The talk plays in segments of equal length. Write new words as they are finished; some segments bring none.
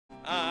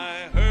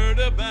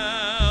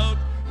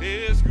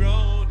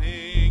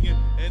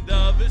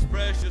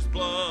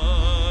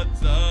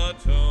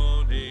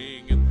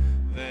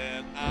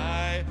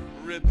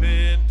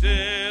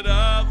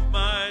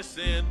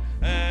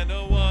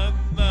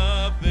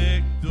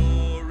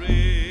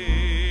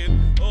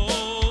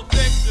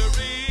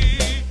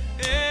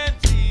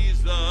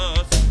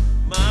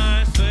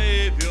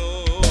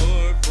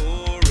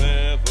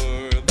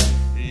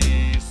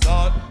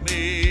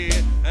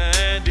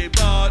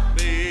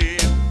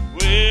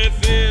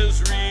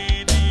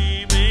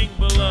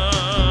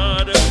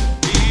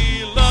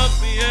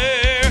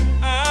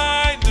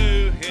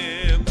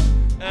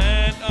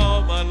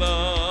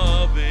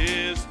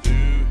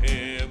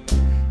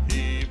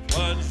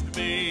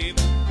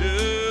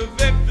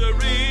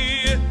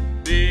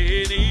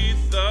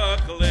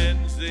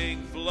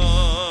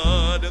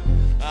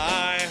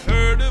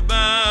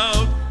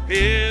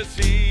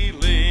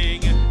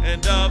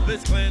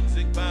his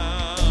cleansing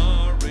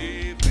power,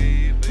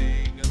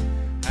 revealing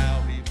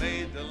how he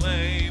made the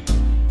lame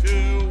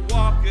to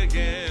walk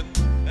again,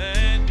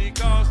 and he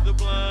caused the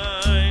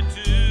blind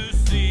to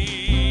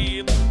see.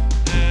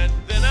 And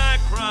then I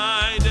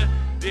cried,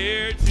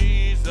 dear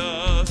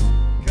Jesus,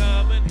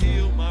 come and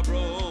heal my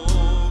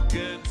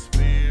broken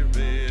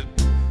spirit.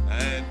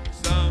 And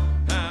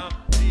somehow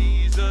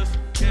Jesus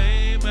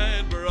came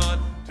and brought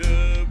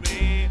to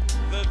me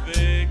the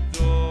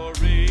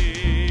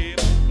victory.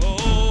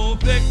 Oh,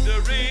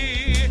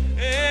 victory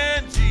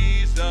in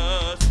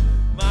Jesus,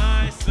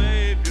 my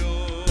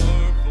Savior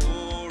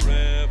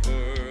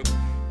forever.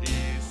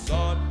 He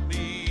sought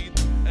me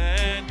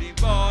and he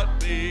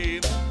bought me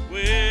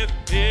with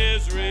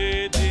his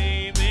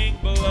redeeming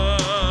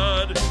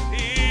blood.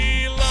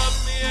 He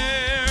loved me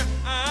ere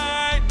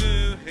I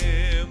knew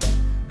him,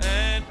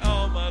 and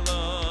all my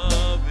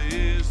love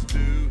is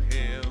to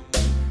him.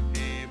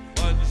 He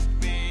plunged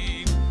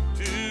me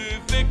to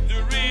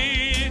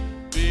victory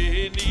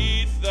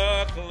beneath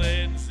the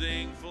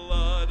cleansing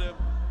flood.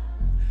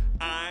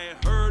 I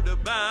heard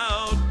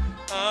about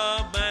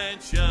a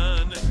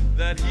mansion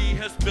that he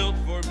has built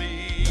for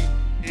me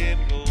in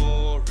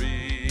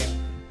glory,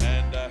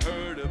 and I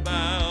heard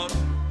about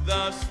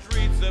the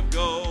streets of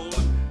gold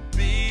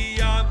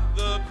beyond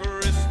the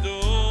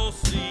crystal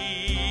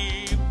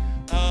sea,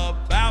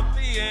 about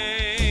the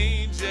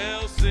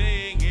angels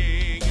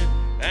singing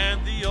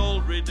and the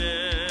old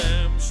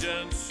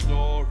redemption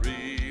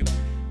story.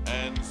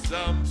 And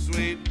some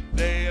sweet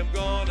day I'm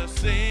gonna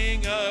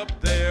sing up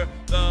there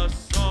the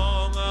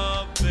song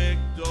of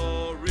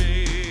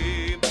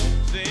victory.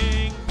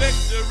 Sing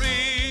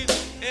victory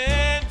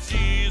in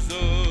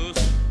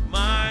Jesus,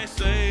 my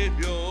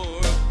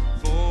Savior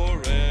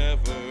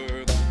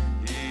forever.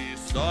 He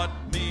sought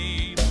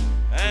me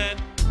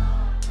and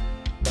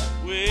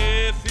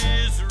with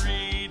his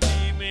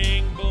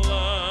redeeming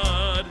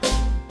blood,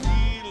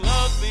 he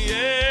loved me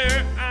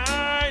ere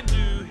I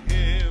knew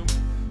him,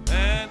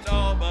 and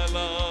all my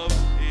love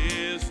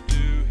is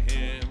to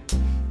him.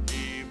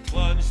 He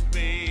plunged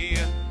me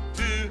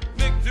to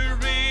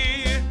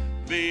victory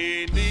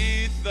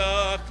beneath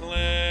the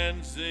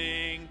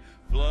cleansing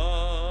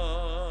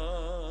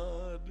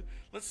flood.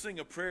 Let's sing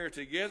a prayer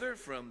together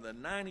from the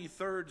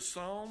 93rd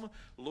Psalm,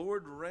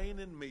 Lord, reign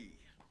in me.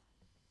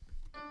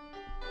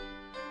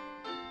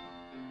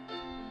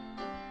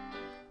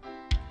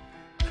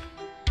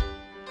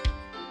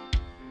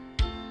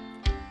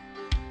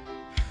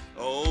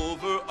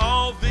 Over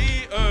all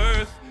the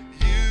earth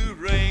you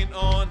reign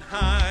on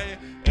high,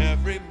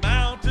 every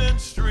mountain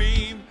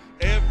stream,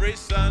 every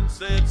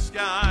sunset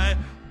sky.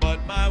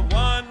 But my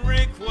one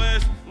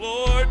request,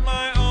 Lord,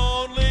 my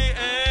only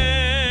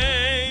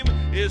aim,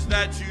 is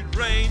that you'd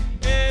reign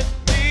in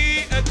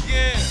me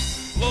again.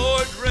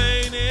 Lord,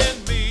 reign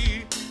in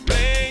me,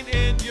 reign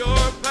in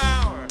your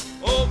power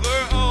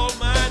over all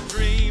my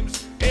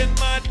dreams. In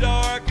my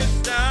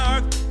darkest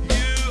hour,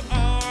 you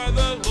are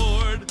the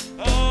Lord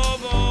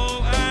of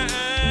all I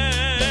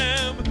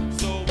am.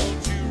 So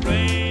won't you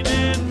reign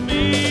in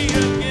me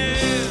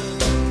again?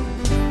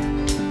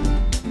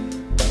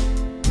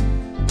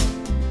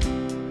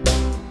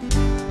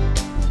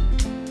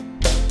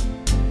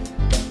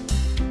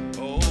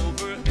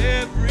 Over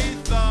every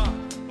thought,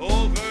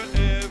 over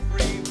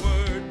every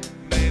word,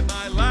 may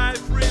my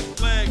life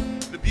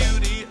reflect the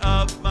beauty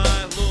of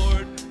my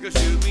Lord. 'Cause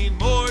you mean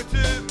more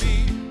to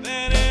me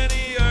than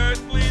any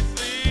earthly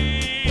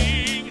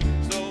thing.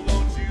 So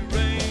won't you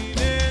reign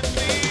in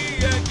me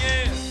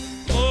again?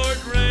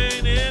 Lord,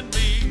 reign in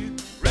me,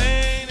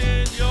 reign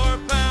in your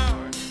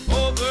power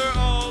over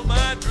all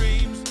my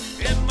dreams.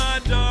 In my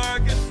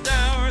darkest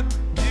hour,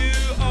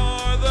 you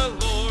are the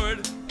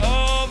Lord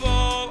of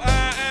all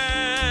I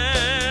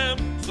am.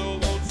 So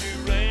won't you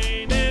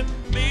reign in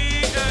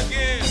me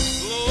again?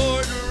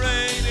 Lord,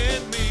 reign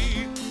in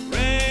me,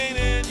 reign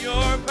in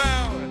your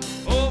power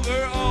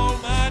over all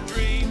my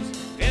dreams.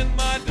 In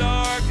my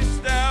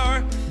darkest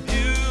hour,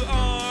 you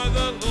are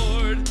the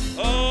Lord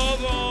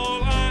of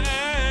all I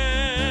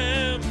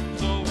am.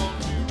 So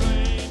won't you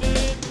reign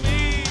in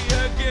me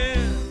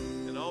again?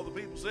 And all the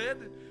people said,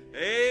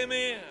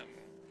 amen.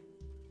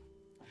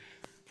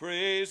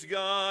 Praise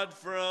God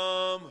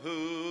from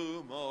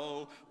whom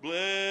all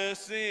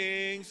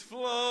blessings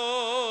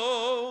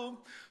flow.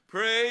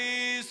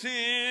 Praise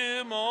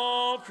him,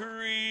 all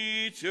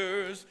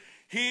creatures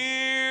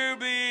here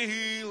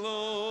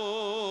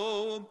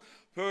below.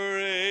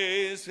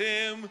 Praise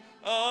him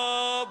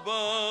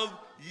above,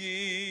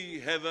 ye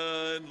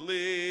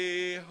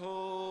heavenly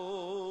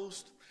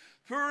host.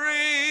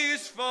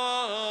 Praise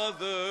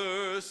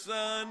Father,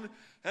 Son,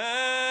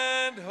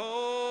 and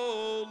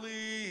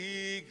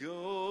Holy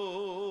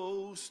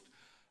Ghost.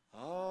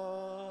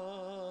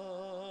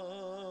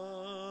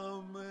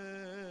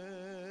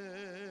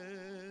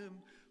 Amen.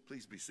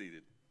 Please be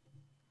seated.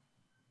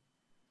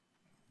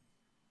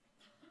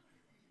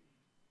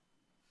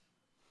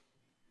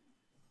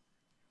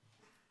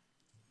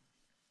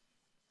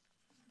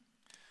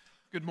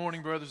 Good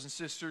morning, brothers and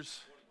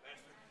sisters.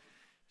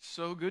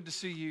 So good to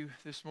see you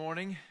this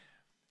morning.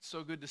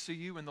 So good to see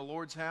you in the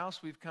Lord's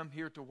house. We've come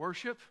here to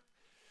worship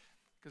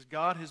because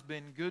God has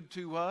been good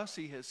to us.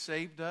 He has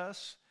saved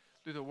us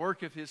through the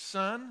work of His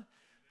Son.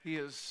 He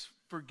has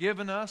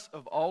forgiven us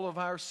of all of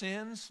our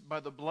sins by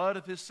the blood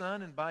of His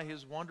Son, and by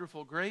His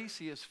wonderful grace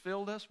He has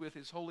filled us with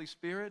His Holy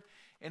Spirit,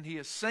 and He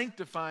is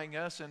sanctifying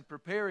us and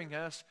preparing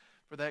us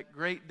for that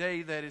great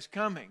day that is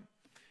coming.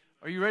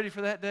 Are you ready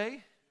for that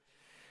day?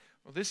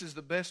 Well, this is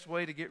the best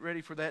way to get ready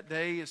for that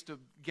day, is to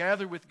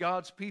gather with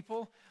God's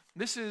people.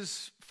 This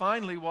is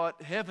finally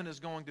what heaven is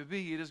going to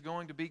be. It is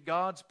going to be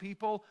God's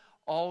people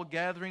all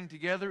gathering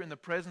together in the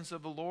presence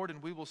of the Lord,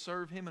 and we will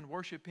serve Him and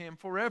worship Him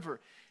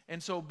forever.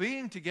 And so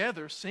being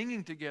together,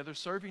 singing together,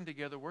 serving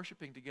together,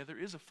 worshiping together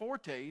is a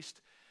foretaste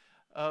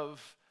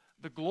of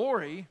the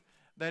glory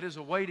that is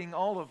awaiting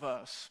all of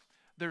us.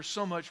 There's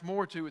so much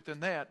more to it than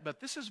that, but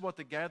this is what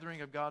the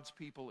gathering of God's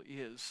people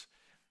is.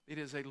 It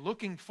is a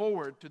looking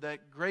forward to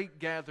that great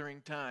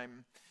gathering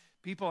time.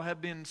 People have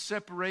been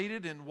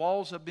separated and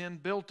walls have been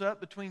built up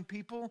between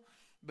people,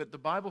 but the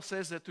Bible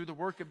says that through the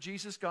work of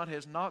Jesus, God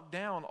has knocked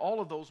down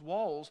all of those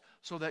walls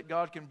so that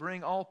God can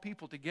bring all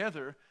people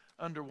together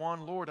under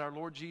one Lord, our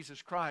Lord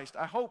Jesus Christ.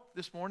 I hope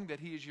this morning that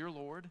He is your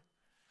Lord,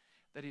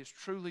 that He is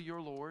truly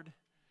your Lord,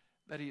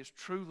 that He is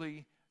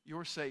truly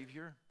your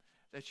Savior,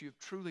 that you've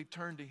truly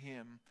turned to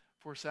Him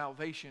for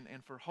salvation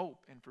and for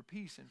hope and for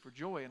peace and for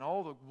joy and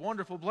all the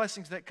wonderful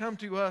blessings that come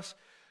to us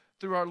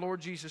through our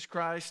Lord Jesus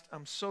Christ.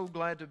 I'm so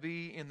glad to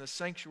be in the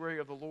sanctuary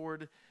of the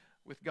Lord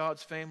with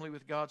God's family,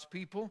 with God's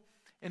people.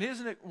 And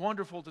isn't it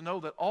wonderful to know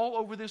that all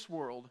over this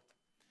world,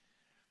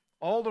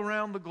 all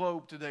around the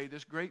globe today,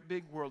 this great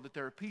big world, that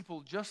there are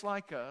people just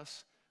like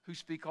us who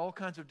speak all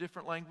kinds of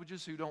different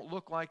languages, who don't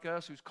look like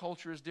us, whose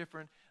culture is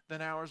different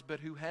than ours, but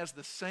who has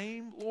the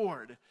same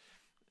Lord,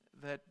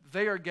 that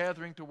they are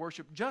gathering to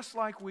worship just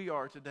like we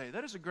are today.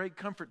 That is a great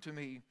comfort to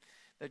me,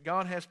 that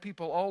God has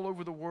people all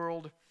over the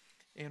world,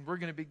 and we're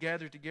going to be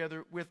gathered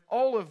together with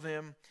all of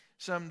them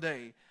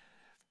someday.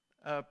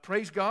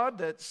 Praise God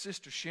that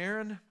Sister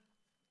Sharon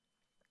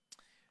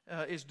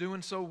is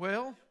doing so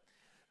well.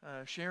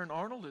 Sharon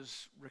Arnold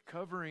is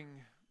recovering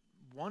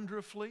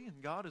wonderfully,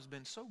 and God has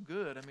been so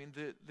good. I mean,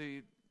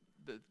 the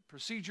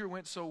procedure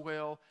went so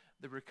well.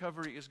 The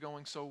recovery is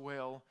going so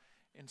well.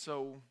 And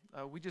so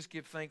we just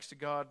give thanks to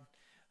God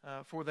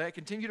for that.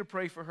 Continue to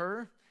pray for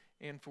her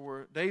and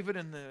for David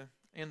and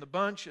the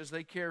bunch as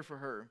they care for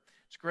her.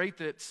 It's great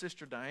that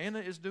Sister Diana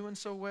is doing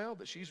so well,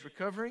 that she's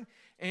recovering.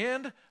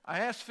 And I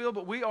asked Phil,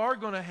 but we are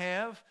going to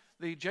have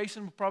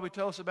Jason will probably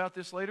tell us about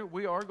this later.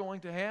 We are going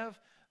to have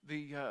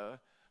the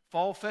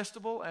fall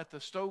festival at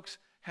the Stokes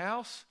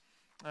house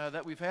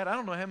that we've had. I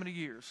don't know how many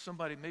years.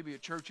 Somebody, maybe a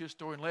church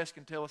historian, Les,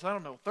 can tell us. I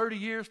don't know, 30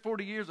 years,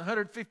 40 years,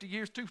 150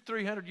 years,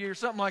 300 years,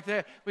 something like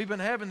that. We've been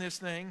having this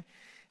thing,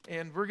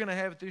 and we're going to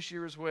have it this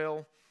year as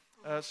well.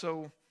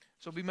 So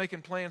be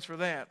making plans for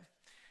that.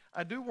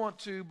 I do want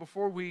to,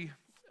 before we're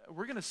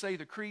going to say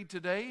the creed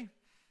today,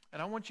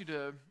 and I want you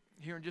to,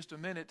 here in just a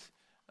minute,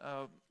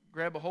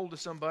 grab a hold of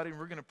somebody, and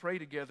we're going to pray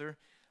together.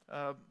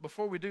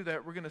 Before we do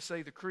that, we're going to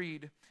say the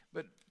creed,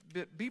 but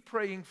be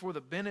praying for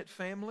the Bennett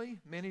family.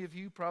 Many of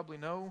you probably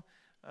know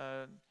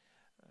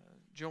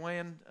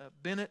Joanne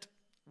Bennett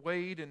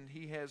Wade, and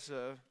he has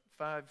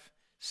 5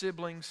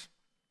 siblings.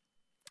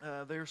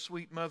 Their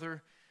sweet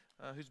mother,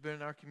 who's been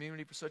in our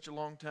community for such a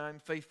long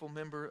time, faithful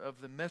member of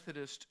the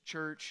Methodist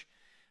Church.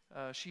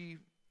 She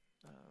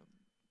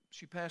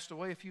passed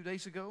away a few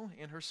days ago,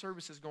 and her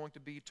service is going to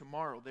be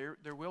tomorrow.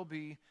 There will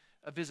be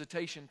a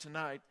visitation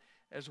tonight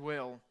as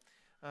well.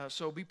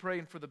 So be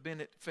praying for the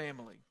Bennett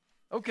family.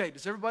 Okay,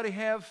 does everybody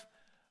have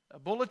a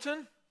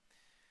bulletin?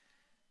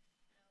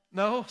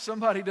 No,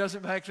 somebody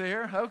doesn't back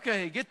there.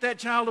 Okay, get that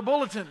child a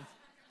bulletin.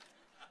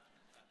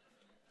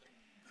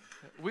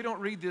 We don't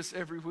read this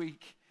every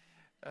week,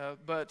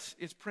 but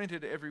it's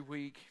printed every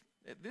week.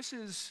 This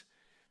is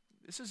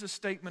a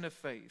statement of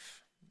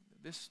faith.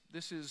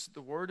 This is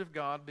the Word of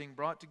God being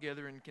brought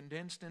together and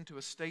condensed into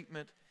a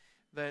statement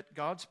that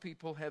God's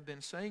people have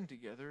been saying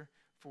together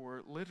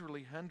for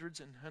literally hundreds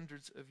and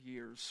hundreds of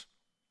years.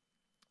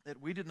 That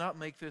we did not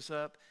make this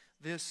up.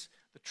 The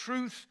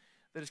truth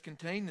that is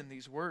contained in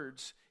these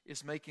words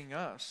is making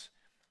us,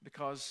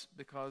 because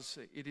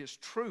it is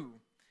true.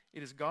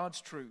 It is God's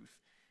truth.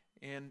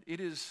 And it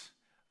is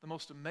the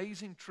most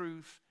amazing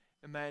truth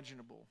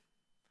imaginable.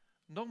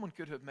 No one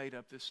could have made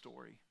up this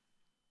story.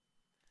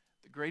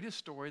 The greatest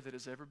story that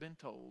has ever been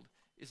told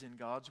is in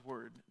God's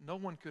Word. No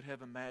one could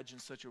have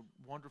imagined such a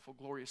wonderful,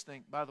 glorious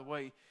thing. By the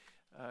way,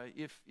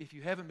 if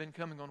you haven't been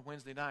coming on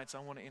Wednesday nights, I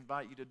want to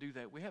invite you to do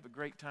that. We have a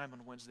great time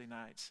on Wednesday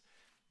nights.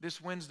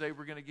 This Wednesday,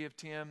 we're going to give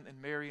Tim and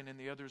Marion and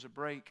the others a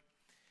break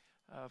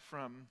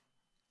from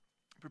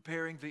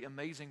preparing the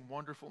amazing,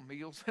 wonderful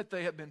meals that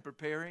they have been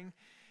preparing.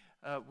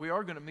 We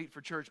are going to meet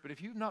for church, but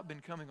if you've not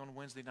been coming on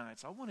Wednesday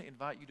nights, I want to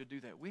invite you to do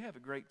that. We have a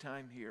great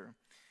time here.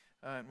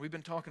 And we've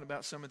been talking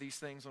about some of these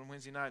things on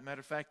Wednesday night. Matter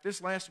of fact,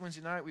 this last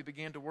Wednesday night, we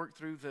began to work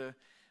through the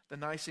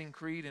Nicene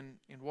Creed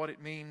and what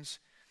it means.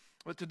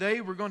 But today,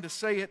 we're going to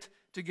say it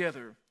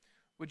together.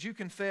 Would you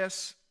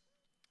confess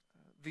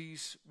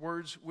these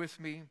words with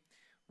me.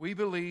 We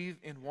believe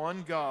in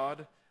one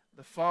God,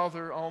 the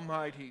Father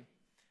Almighty,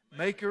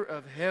 maker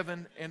of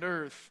heaven and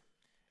earth,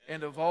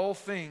 and of all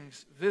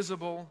things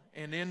visible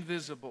and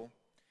invisible,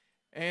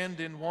 and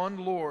in one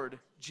Lord,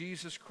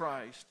 Jesus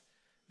Christ,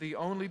 the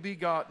only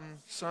begotten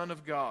Son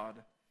of God,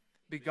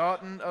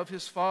 begotten of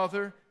his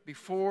Father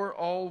before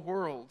all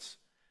worlds,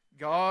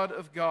 God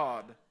of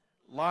God,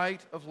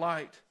 light of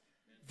light,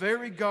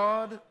 very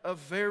God of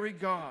very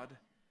God,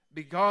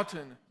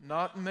 begotten,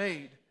 not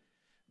made,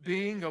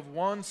 being of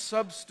one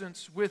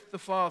substance with the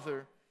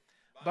Father,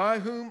 by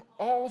whom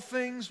all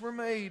things were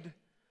made,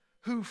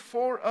 who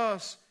for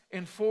us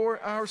and for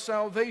our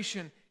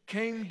salvation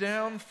came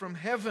down from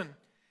heaven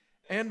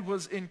and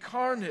was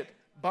incarnate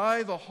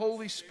by the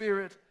Holy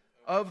Spirit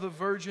of the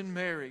Virgin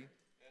Mary,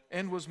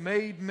 and was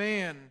made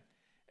man,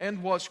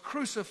 and was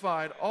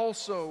crucified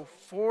also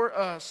for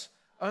us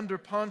under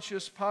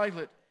Pontius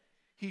Pilate.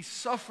 He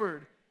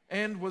suffered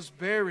and was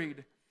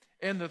buried,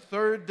 and the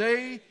third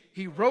day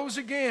he rose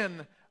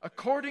again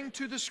according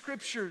to the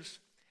Scriptures,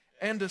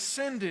 and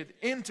ascended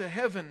into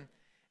heaven,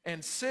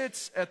 and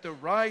sits at the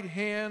right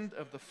hand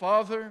of the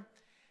Father,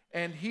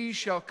 and he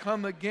shall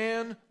come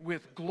again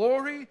with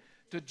glory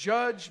to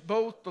judge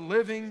both the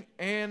living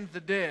and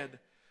the dead,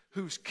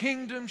 whose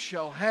kingdom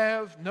shall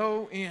have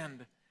no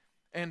end.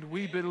 And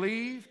we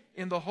believe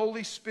in the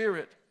Holy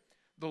Spirit,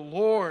 the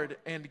Lord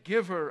and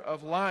giver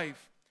of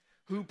life,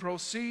 who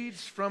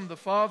proceeds from the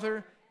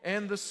Father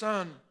and the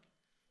Son,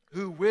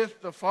 who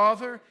with the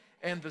Father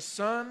and the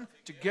Son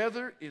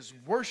together is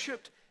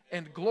worshipped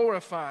and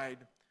glorified,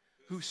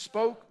 who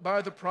spoke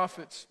by the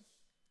prophets.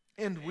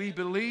 And we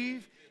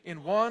believe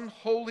in one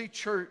holy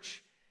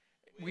church.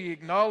 We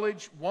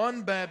acknowledge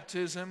one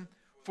baptism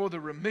for the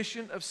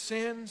remission of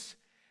sins,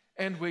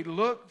 and we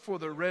look for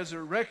the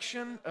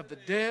resurrection of the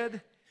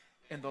dead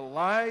and the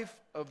life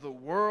of the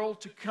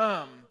world to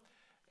come.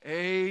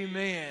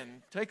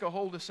 Amen. Take a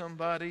hold of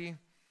somebody.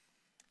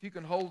 If you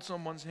can hold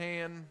someone's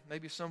hand,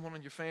 maybe someone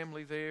in your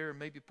family there,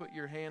 maybe put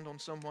your hand on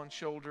someone's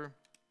shoulder.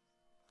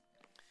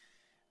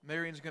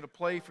 Marion's going to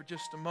play for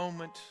just a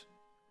moment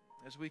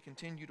as we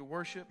continue to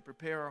worship,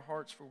 prepare our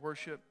hearts for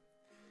worship,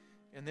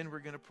 and then we're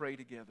going to pray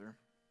together.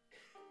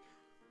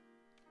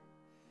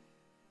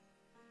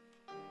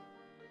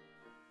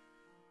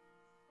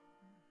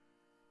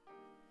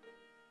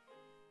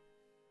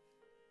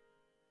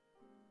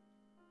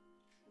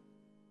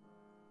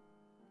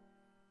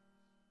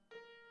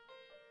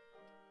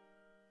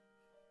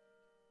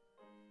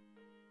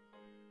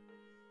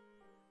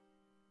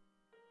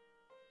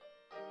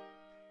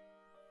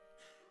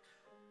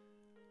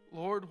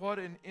 Lord, what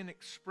an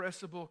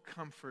inexpressible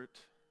comfort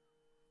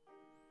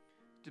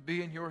to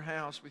be in your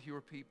house with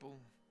your people,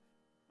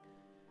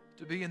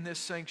 to be in this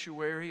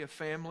sanctuary, a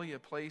family, a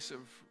place of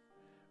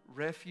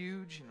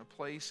refuge, and a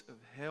place of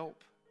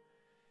help,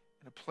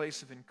 and a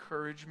place of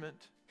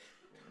encouragement,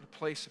 and a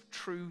place of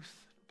truth,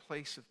 a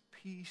place of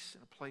peace,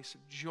 and a place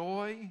of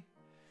joy.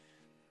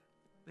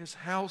 This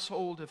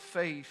household of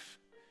faith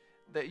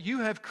that you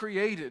have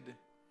created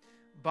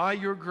by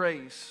your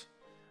grace,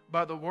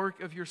 by the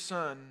work of your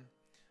Son,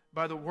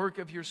 by the work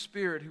of your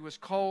Spirit, who has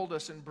called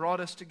us and brought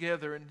us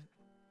together and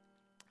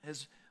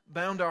has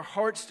bound our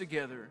hearts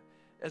together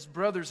as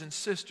brothers and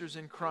sisters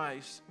in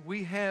Christ.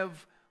 We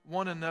have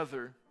one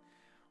another.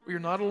 We are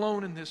not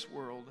alone in this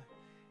world.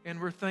 And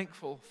we're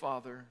thankful,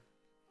 Father,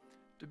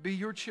 to be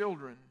your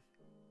children,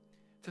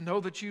 to know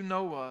that you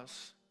know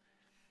us,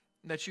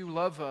 and that you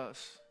love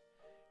us,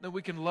 that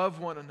we can love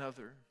one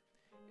another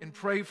and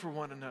pray for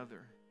one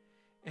another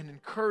and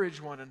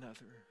encourage one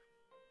another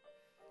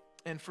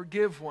and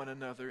forgive one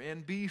another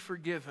and be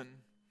forgiven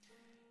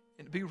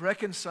and be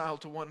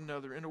reconciled to one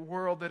another in a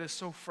world that is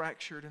so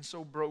fractured and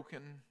so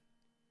broken,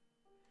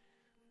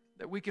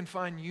 that we can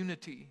find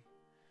unity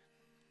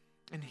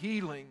and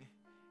healing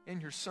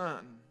in your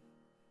Son.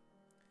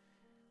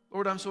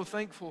 Lord, I'm so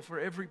thankful for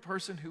every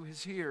person who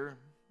is here.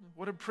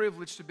 What a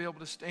privilege to be able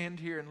to stand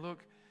here and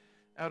look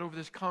out over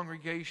this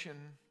congregation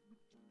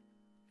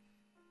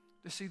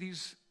to see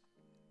these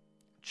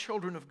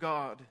children of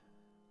God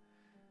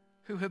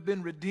who have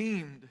been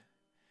redeemed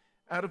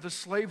out of the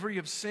slavery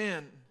of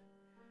sin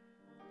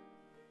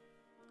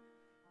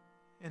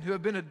and who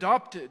have been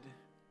adopted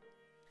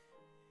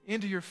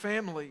into your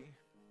family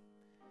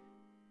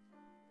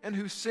and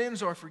whose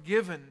sins are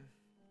forgiven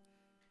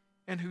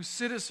and whose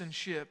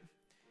citizenship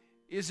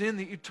is in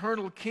the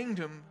eternal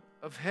kingdom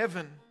of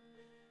heaven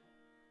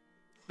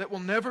that will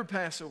never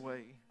pass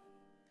away.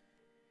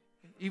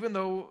 Even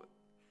though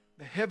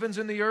the heavens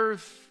and the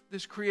earth,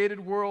 this created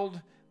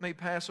world, may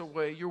pass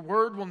away, your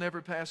word will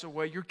never pass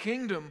away. Your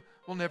kingdom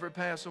will never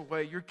pass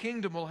away. Your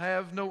kingdom will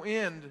have no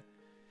end.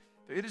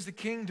 It is the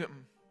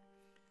kingdom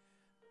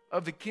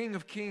of the King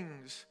of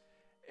Kings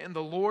and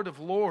the Lord of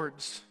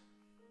Lords,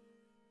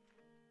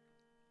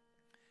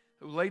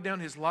 who laid down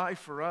his life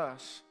for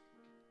us,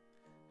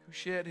 who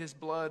shed his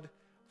blood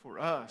for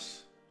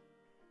us,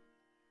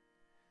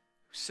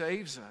 who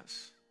saves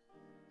us,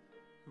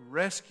 who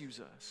rescues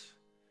us,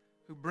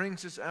 who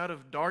brings us out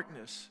of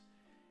darkness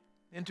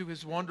into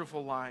His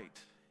wonderful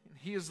light. And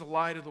He is the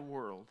light of the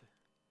world.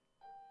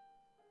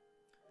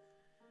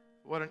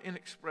 What an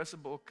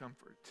inexpressible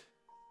comfort,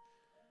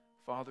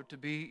 Father, to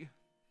be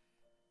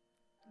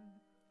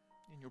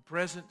in your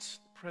presence,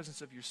 the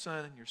presence of your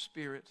Son and your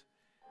Spirit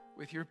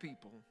with your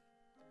people.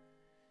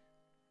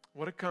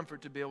 What a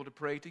comfort to be able to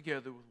pray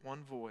together with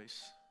one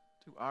voice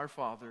to our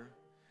Father,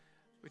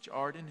 which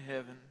art in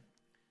heaven,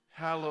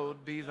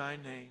 hallowed be thy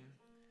name.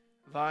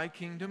 Thy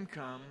kingdom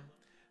come,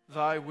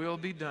 thy will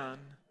be done,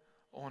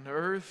 on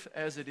earth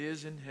as it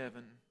is in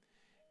heaven.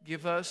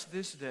 Give us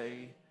this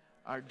day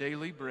our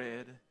daily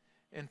bread,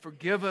 and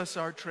forgive us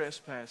our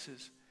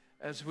trespasses,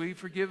 as we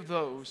forgive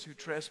those who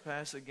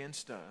trespass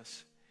against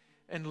us.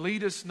 And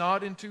lead us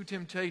not into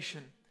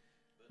temptation,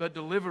 but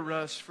deliver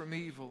us from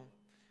evil.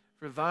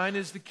 For thine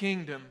is the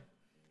kingdom,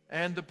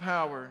 and the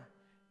power,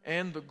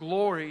 and the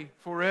glory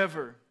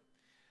forever.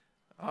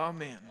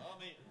 Amen.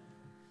 Amen.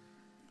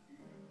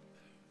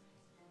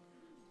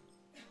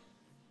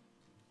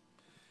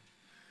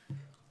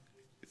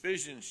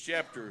 Ephesians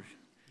chapter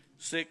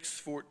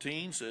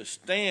 6:14 says,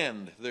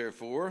 "Stand,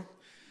 therefore,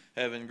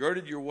 having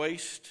girded your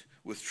waist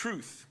with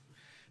truth,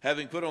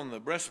 having put on the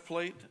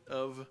breastplate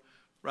of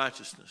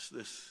righteousness."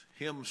 This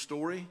hymn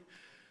story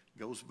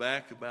goes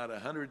back about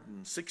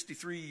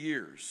 163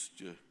 years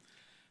to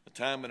a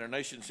time in our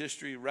nation's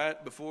history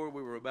right before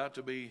we were about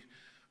to be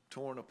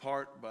torn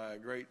apart by a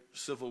great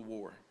civil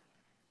war.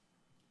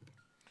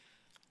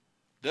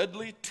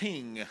 Dudley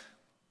Tyng,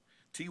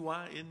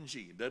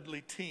 T-Y-N-G,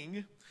 Dudley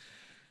Tyng,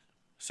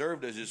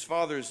 served as his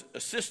father's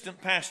assistant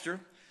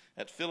pastor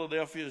at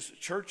Philadelphia's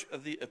Church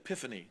of the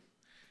Epiphany.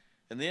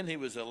 And then he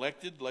was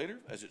elected later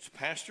as its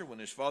pastor when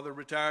his father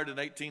retired in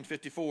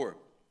 1854.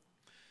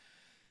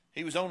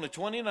 He was only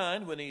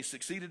 29 when he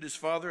succeeded his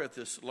father at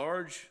this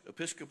large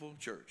Episcopal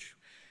church.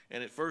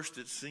 And at first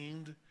it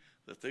seemed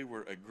that they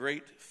were a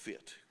great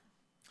fit.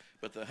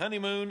 But the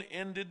honeymoon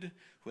ended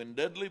when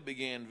Dudley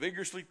began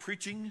vigorously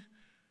preaching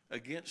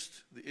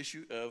against the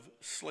issue of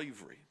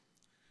slavery.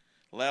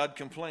 Loud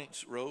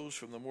complaints rose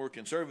from the more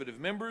conservative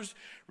members,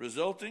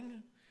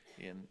 resulting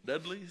in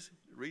Dudley's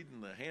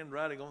reading the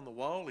handwriting on the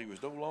wall. He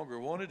was no longer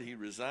wanted. He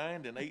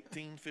resigned in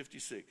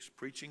 1856.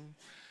 Preaching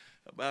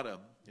about an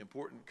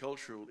important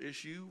cultural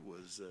issue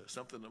was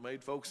something that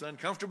made folks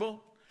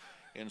uncomfortable,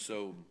 and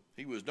so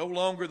he was no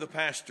longer the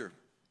pastor.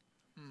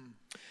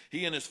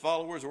 He and his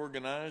followers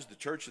organized the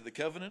Church of the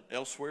Covenant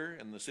elsewhere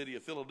in the city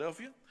of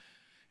Philadelphia,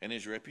 and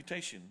his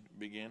reputation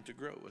began to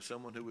grow as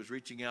someone who was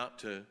reaching out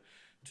to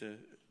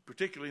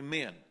particularly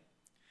men.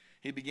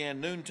 He began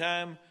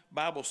noontime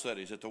Bible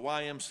studies at the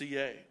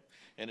YMCA,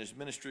 and his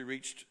ministry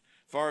reached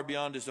far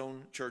beyond his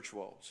own church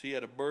walls. He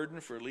had a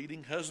burden for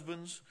leading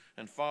husbands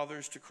and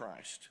fathers to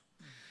Christ,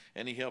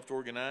 and he helped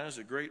organize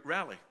a great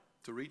rally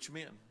to reach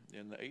men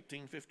in the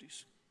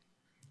 1850s.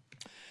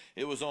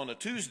 It was on a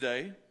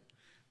Tuesday,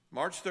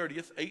 March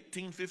 30th,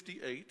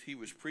 1858, he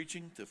was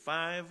preaching to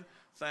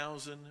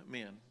 5,000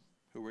 men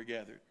who were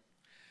gathered.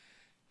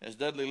 As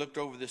Dudley looked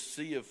over this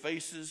sea of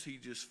faces, he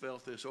just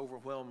felt this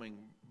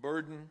overwhelming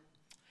burden.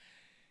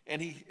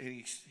 And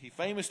he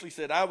famously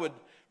said, "I would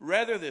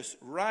rather this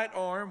right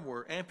arm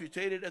were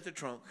amputated at the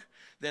trunk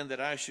than that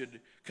I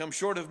should come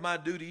short of my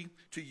duty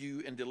to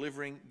you in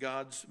delivering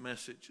God's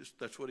message."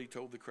 That's what he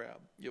told the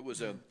crowd. It was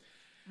an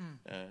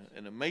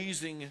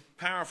amazing,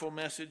 powerful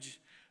message.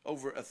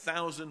 Over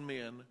 1,000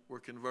 men were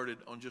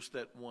converted on just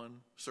that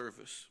one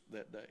service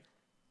that day.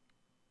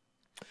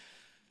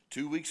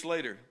 2 weeks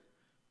later,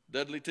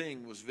 Dudley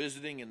Tyng was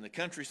visiting in the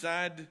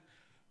countryside,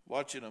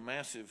 watching a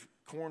massive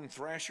corn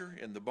thrasher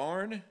in the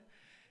barn.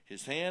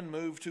 His hand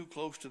moved too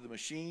close to the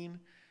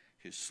machine.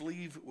 His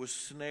sleeve was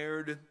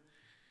snared.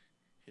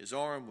 His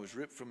arm was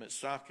ripped from its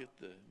socket,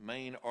 the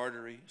main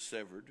artery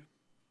severed.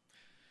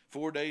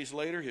 4 days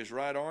later, his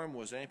right arm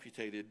was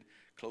amputated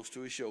close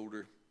to his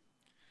shoulder.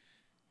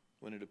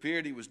 When it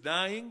appeared he was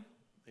dying,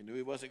 they knew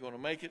he wasn't going to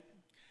make it.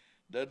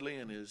 Dudley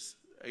and his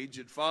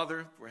aged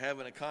father were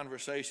having a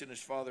conversation.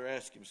 His father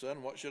asked him,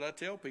 "Son, what should I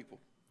tell people?"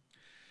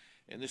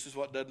 And this is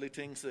what Dudley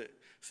Tyng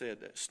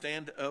said,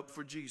 "Stand up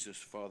for Jesus,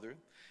 Father,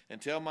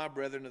 and tell my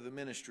brethren of the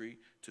ministry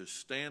to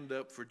stand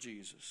up for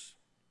Jesus."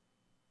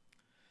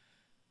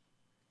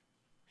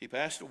 He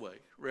passed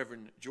away.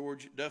 Reverend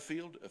George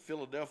Duffield of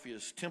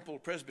Philadelphia's Temple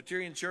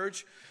Presbyterian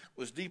Church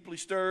was deeply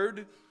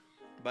stirred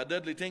by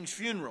Dudley Tyng's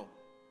funeral.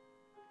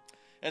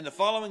 And the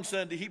following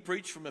Sunday, he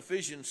preached from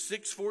Ephesians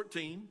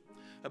 6:14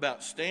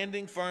 about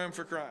standing firm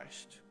for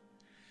Christ.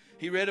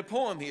 He read a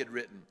poem he had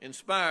written,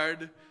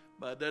 inspired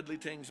by Dudley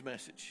Tyng's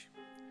message.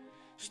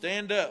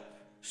 Stand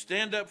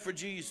up for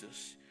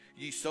Jesus,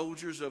 ye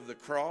soldiers of the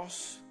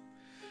cross.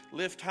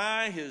 Lift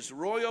high his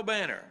royal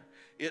banner,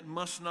 it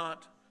must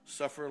not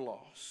suffer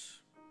loss.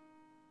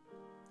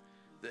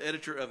 The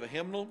editor of a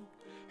hymnal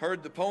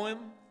heard the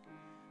poem,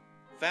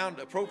 found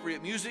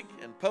appropriate music,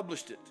 and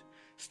published it.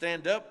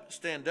 Stand Up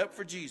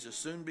for Jesus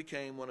soon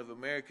became one of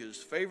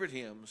America's favorite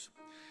hymns,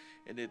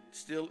 and it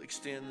still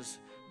extends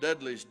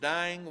Dudley's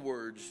dying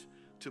words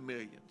to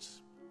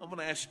millions. I'm going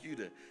to ask you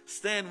to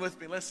stand with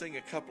me. Let's sing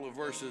a couple of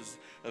verses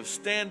of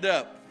Stand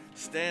Up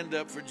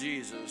for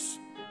Jesus.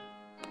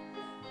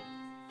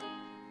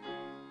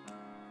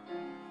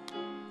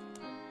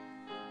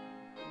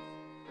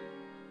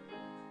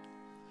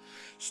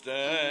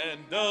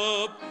 Stand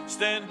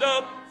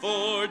up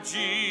for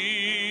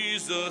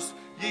Jesus,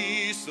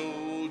 ye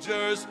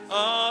soldiers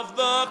of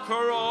the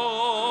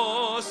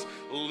cross.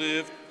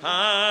 Lift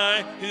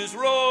high his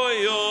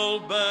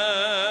royal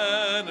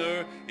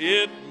banner,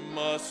 it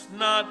must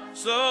not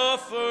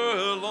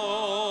suffer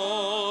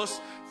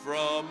loss.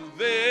 From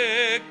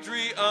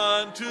victory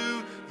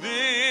unto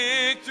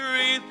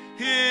victory,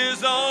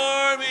 his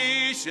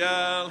army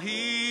shall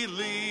he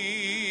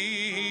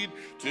lead,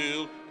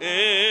 till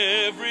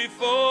every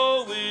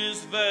foe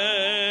is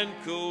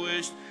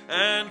vanquished,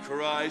 and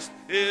Christ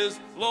is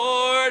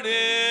Lord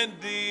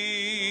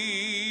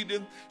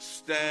indeed.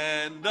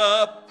 Stand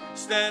up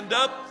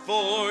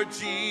for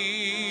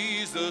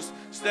Jesus,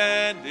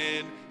 stand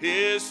in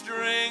his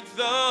strength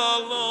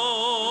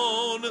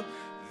alone.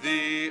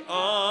 The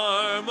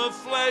arm of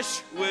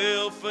flesh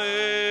will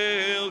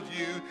fail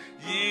you,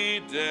 ye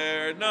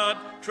dare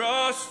not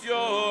trust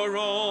your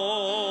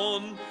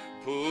own.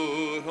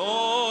 Put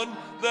on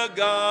the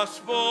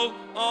gospel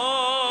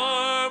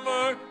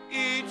armor,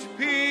 each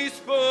piece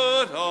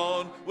put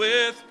on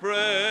with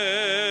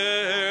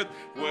prayer.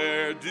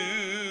 Where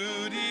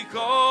duty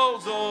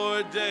calls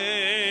or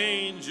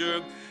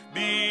danger,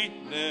 be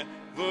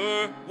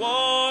never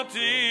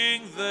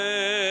wanting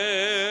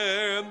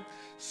there.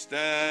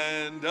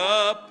 Stand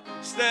up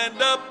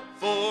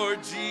for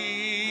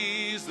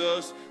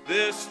Jesus,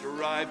 this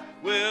strife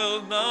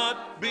will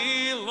not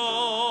be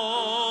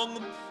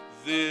long.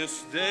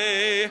 This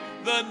day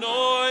the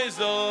noise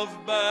of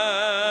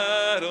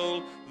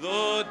battle,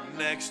 the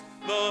next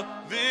the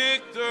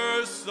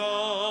victor's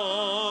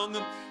song.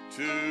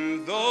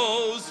 To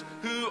those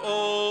who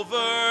overcometh,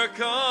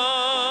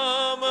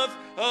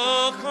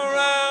 a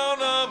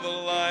crown of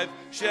life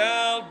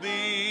shall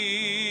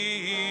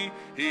be.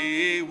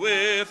 He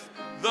with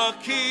the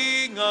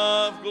King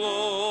of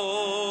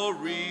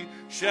glory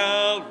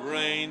shall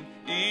reign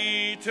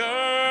eternally.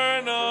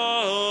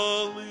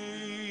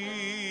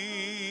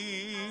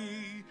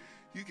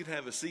 You can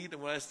have a seat,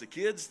 and we'll ask the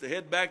kids to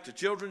head back to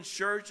Children's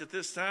Church at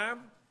this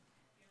time.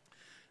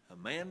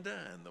 Amanda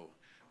and the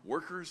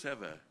workers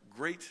have a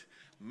great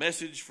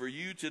message for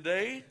you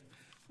today.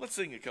 Let's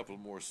sing a couple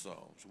more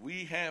songs.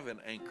 We have an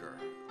anchor.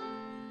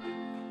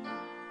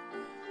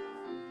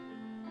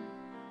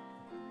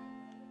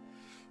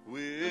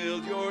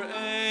 Will your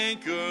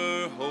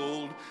anchor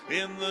hold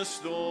in the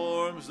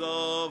storms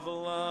of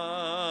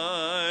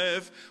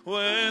life,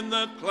 when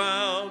the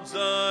clouds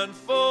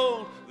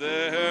unfold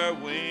their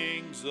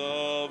wings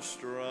of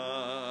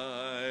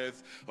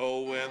strife?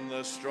 Oh, when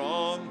the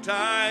strong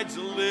tides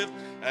lift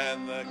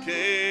and the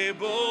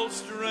cables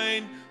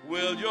strain,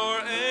 will your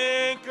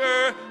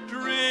anchor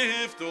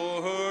drift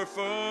or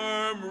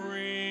firm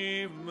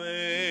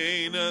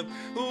remain?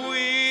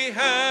 We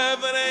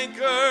have an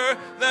anchor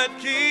that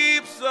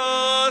keeps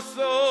us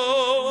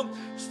so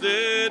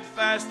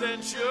steadfast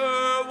and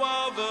sure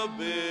while the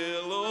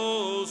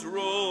billows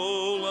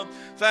roll,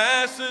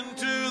 fastened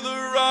to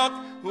the rock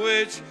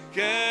which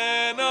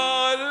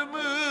cannot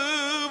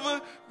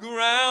move,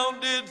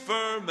 grounded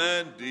firm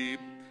and deep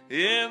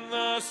in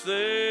the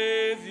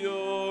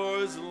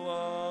Savior's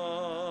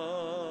love,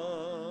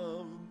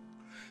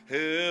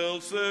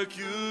 held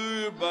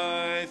secure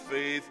by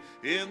faith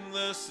in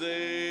the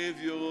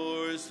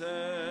Savior's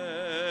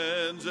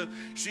hands,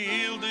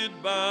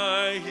 shielded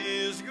by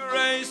his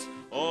grace,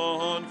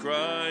 on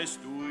Christ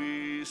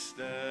we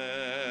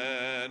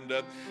stand.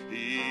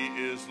 He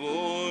is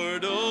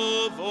Lord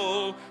of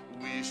all,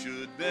 we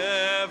should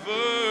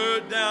never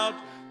doubt.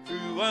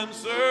 Through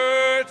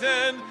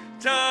uncertain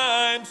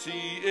times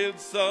he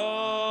is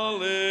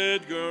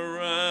solid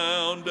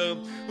ground.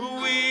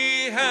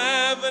 We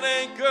have an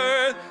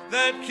anchor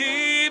that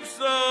keeps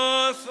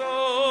us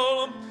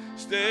all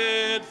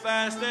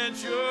steadfast and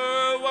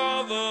sure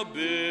while the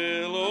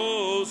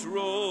billows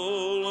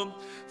roll,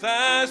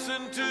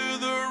 fastened to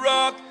the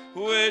rock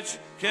which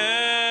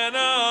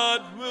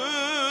cannot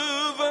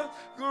move,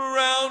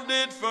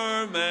 grounded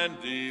firm and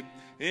deep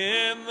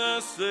in the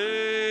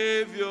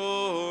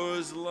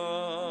Savior's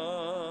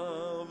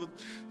love.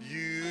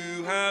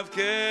 You have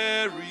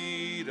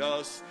carried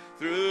us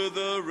through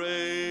the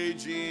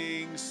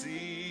raging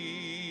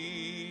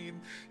sea.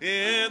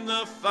 In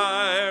the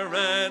fire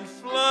and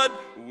flood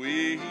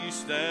we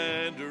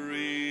stand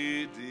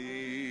redeemed.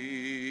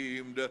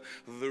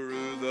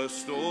 Through the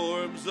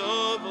storms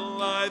of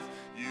life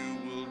you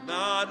will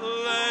not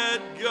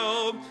let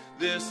go.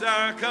 This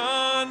our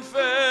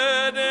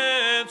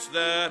confidence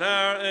that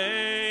our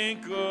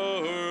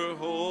anchor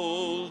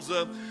holds.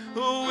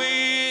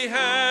 We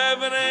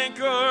have an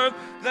anchor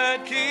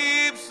that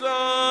keeps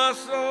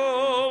us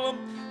all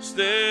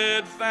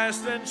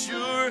steadfast and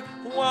sure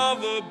while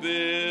the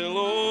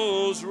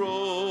billows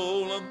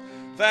roll,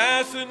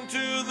 fastened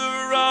to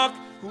the rock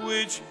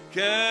which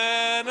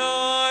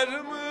cannot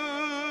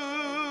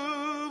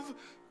move,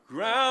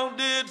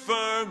 grounded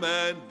firm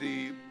and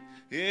deep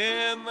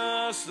in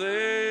the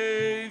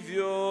Savior's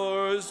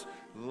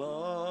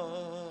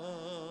love.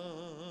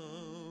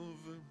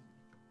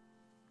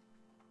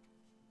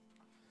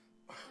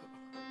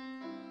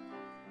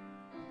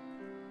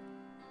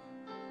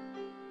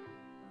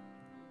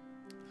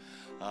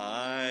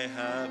 I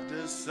have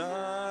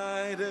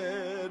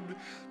decided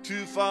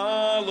to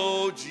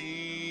follow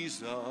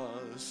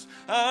Jesus.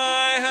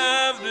 I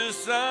have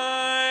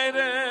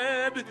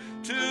decided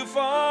to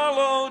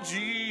follow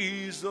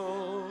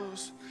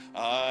Jesus.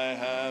 I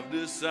have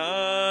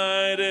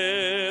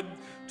decided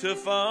to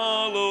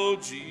follow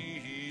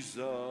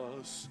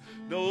Jesus.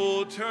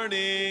 No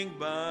turning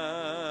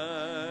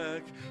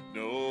back,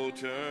 no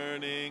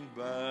turning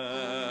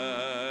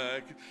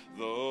back.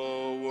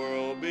 The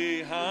world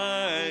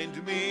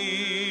behind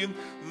me,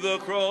 the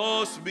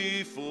cross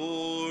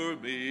before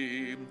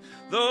me.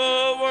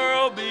 The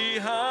world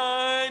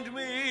behind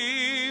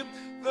me,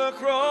 the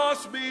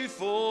cross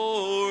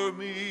before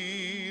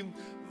me.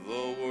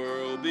 The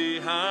world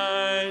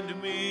behind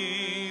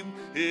me,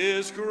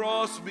 His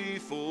cross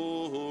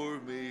before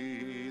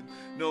me.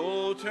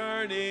 No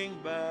turning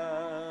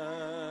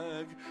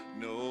back,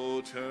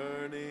 no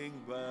turning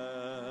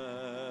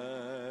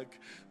back.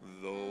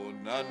 Though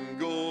none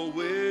go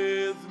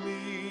with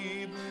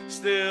me,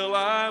 still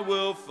I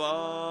will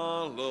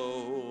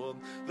follow.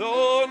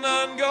 Though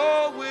none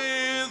go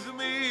with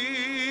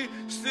me,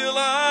 still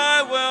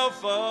I will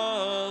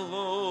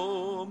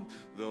follow.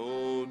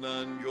 Though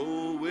none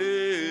go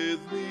with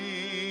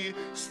me,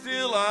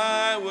 still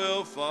I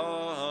will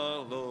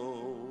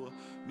follow.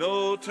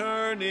 No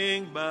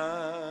turning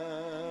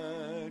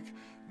back,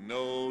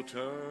 no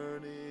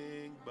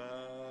turning back.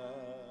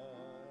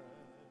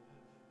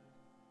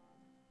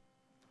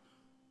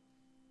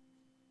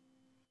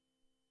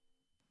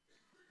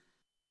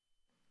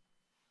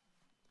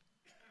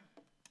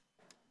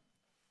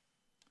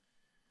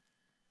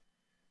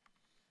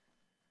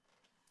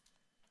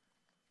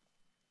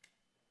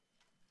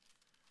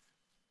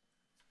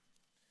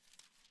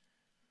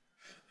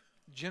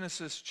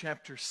 Genesis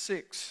chapter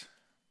 6.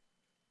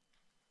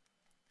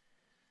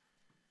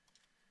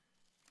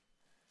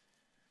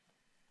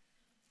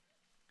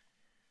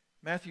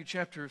 Matthew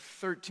chapter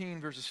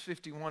 13, verses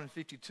 51 and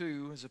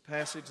 52 is a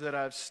passage that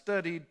I've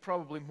studied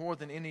probably more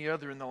than any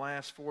other in the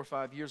last 4 or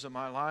 5 years of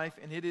my life,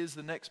 and it is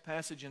the next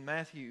passage in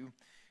Matthew.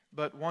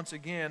 But once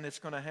again, it's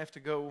going to have to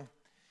go,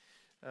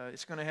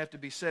 it's going to have to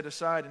be set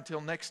aside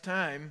until next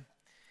time.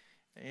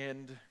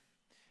 And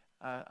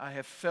I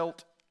have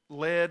felt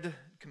led,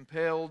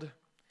 compelled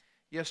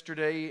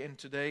yesterday and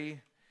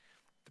today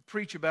to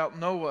preach about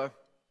Noah.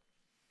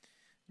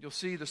 You'll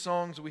see the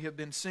songs we have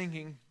been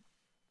singing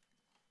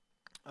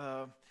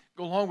go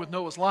along with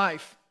Noah's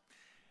life.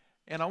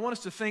 And I want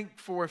us to think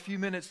for a few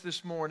minutes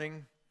this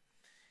morning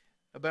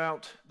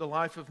about the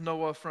life of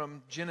Noah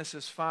from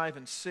Genesis 5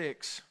 and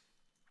 6.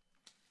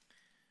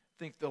 I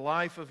think the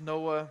life of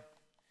Noah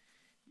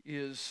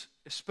is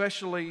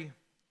especially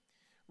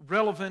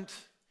relevant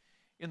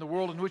in the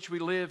world in which we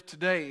live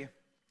today.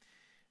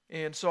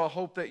 And so I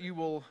hope that you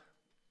will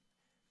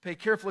pay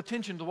careful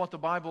attention to what the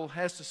Bible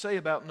has to say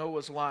about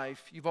Noah's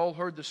life. You've all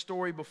heard the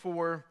story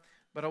before,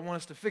 but I want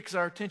us to fix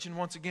our attention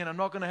once again. I'm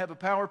not going to have a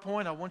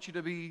PowerPoint. I want you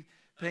to be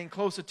paying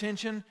close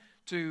attention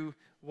to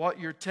what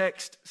your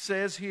text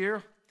says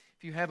here.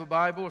 If you have a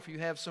Bible, or if you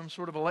have some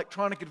sort of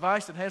electronic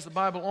device that has the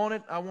Bible on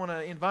it, I want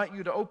to invite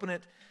you to open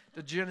it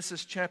to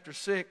Genesis chapter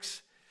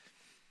 6.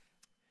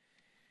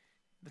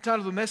 The title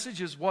of the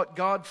message is What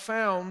God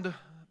Found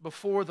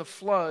Before the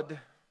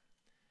Flood.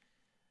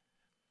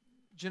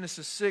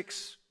 Genesis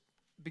 6,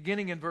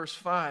 beginning in verse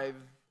 5,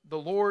 the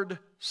Lord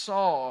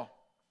saw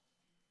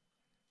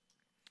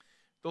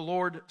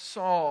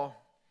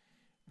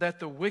that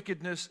the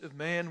wickedness of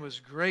man was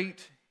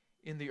great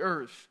in the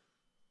earth,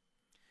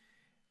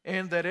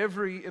 and that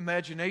every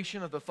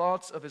imagination of the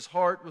thoughts of his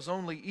heart was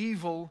only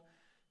evil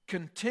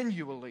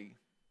continually.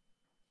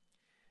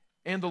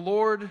 And the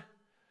Lord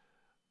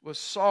was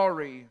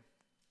sorry.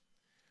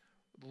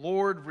 The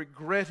Lord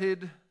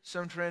regretted.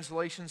 Some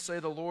translations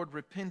say the Lord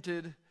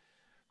repented.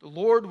 The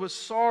Lord was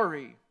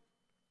sorry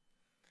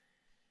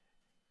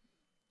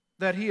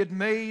that He had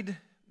made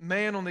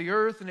man on the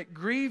earth, and it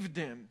grieved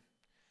Him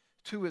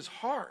to His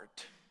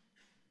heart.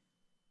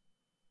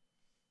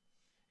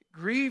 It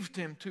grieved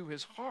Him to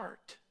His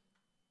heart.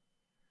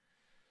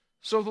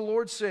 So the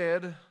Lord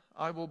said,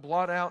 I will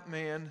blot out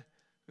man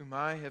whom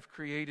I have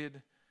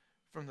created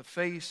from the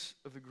face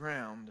of the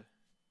ground,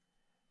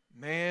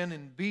 man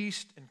and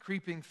beast and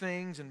creeping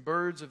things and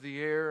birds of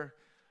the air,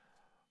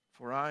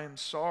 for I am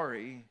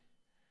sorry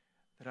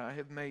that I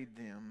have made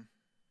them.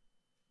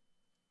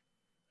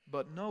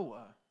 But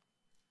Noah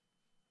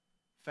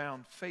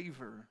found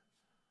favor or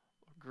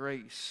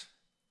grace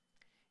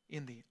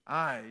in the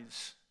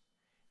eyes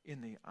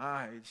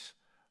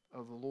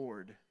of the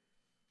Lord.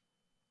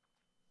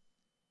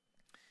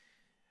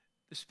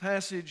 This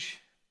passage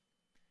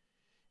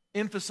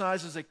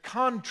emphasizes a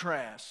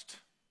contrast.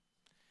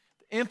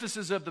 The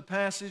emphasis of the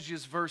passage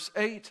is verse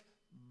 8,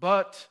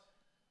 but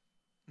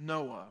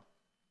Noah.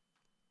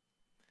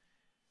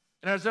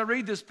 And as I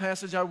read this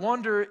passage, I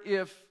wonder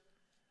if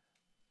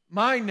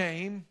my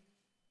name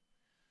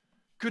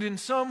could in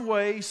some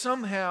way,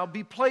 somehow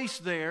be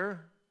placed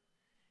there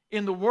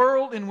in the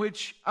world in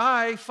which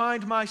I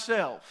find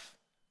myself.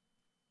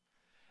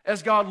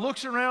 As God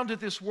looks around at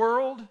this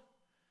world,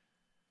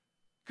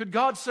 could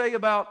God say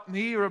about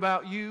me or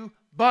about you,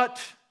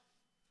 but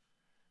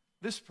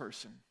this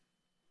person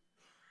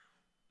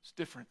is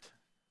different?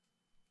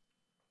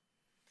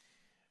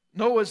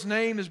 Noah's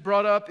name is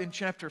brought up in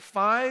chapter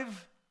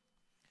 5.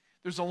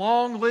 There's a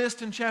long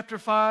list in chapter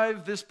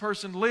 5. This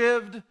person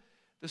lived.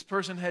 This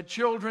person had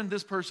children.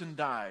 This person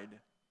died.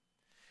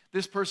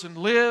 This person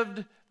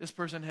lived. This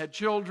person had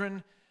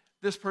children.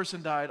 This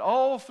person died.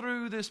 All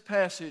through this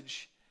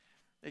passage,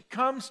 it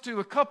comes to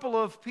a couple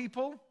of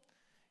people,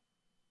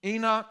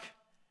 Enoch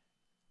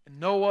and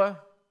Noah,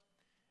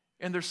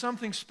 and there's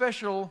something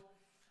special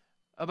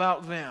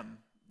about them.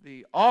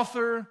 The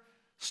author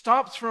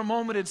stops for a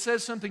moment and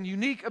says something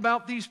unique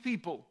about these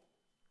people.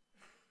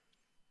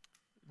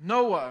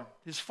 Noah,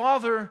 his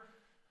father,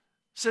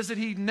 says that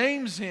he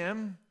names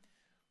him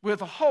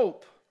with a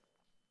hope.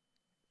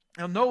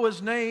 Now,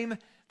 Noah's name,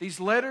 these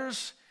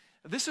letters,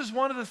 this is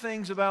one of the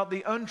things about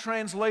the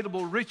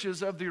untranslatable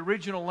riches of the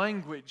original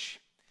language.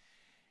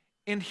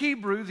 In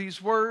Hebrew,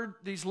 these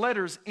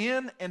letters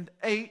N and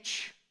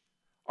H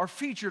are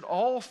featured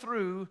all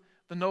through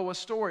the Noah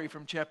story,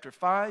 from chapter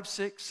 5,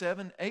 6,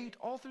 7, 8,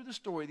 all through the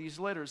story. These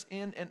letters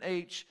N and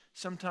H,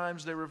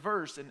 sometimes they're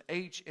reversed, an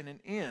H and an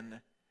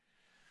N.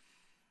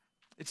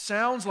 It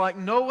sounds like,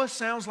 Noah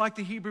sounds like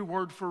the Hebrew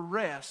word for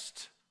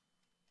rest,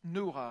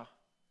 nuah.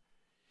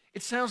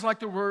 It sounds like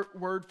the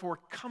word for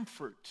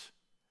comfort.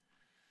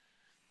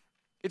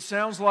 It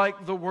sounds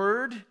like the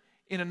word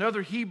in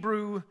another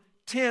Hebrew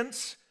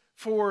tense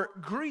for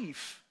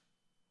grief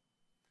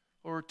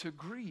or to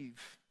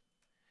grieve.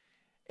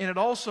 And it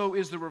also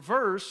is the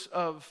reverse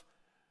of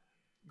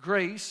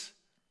grace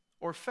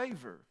or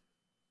favor.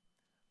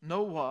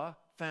 Noah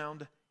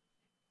found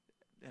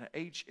an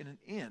H and an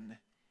N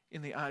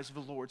in the eyes of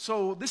the Lord.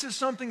 So this is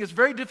something that's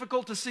very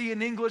difficult to see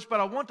in English, but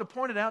I want to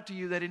point it out to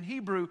you that in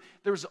Hebrew,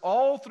 there's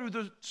all through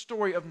the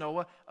story of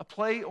Noah a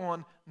play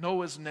on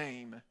Noah's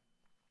name.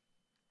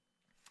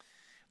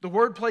 The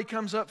wordplay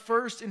comes up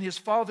first in his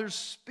father's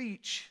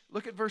speech.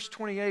 Look at verse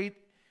 28,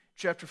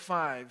 chapter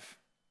 5.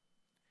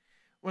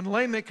 When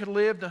Lamech had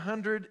lived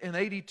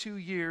 182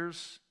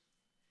 years,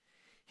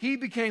 he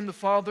became the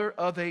father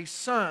of a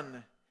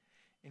son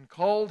and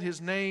called his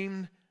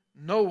name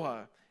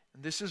Noah.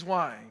 And this is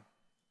why.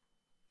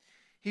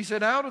 He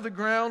said, out of the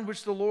ground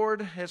which the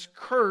Lord has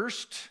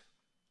cursed,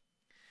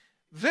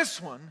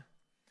 this one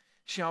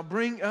shall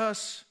bring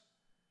us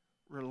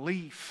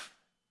relief.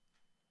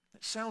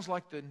 It sounds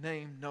like the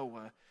name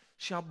Noah.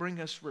 Shall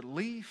bring us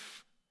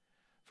relief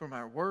from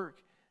our work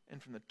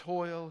and from the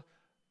toil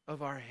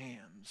of our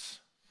hands.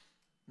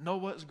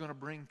 Noah is going to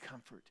bring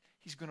comfort.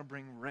 He's going to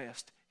bring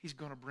rest. He's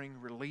going to bring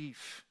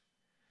relief.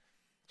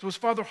 So his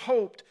father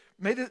hoped,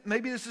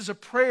 maybe this is a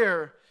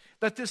prayer,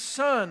 that this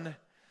son,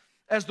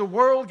 as the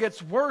world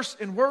gets worse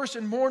and worse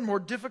and more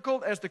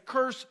difficult, as the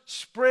curse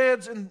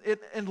spreads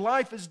and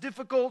life is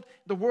difficult,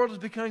 the world is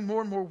becoming more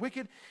and more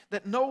wicked,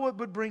 that Noah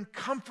would bring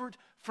comfort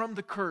from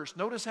the curse.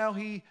 Notice how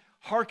he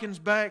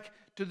harkens back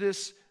to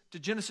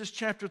Genesis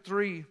chapter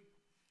 3,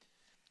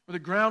 where the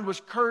ground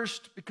was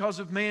cursed because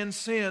of man's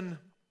sin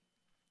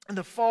and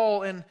the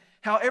fall, and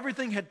how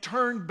everything had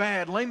turned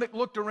bad. Lamech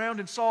looked around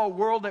and saw a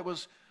world that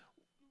was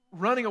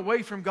running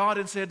away from God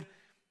and said,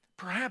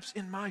 perhaps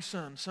in my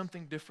son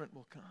something different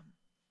will come.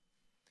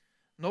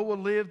 Noah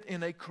lived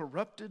in a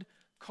corrupted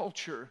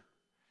culture.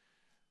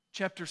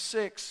 Chapter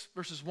 6,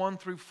 verses 1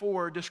 through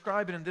 4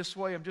 describe it in this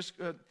way. And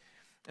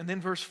then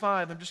verse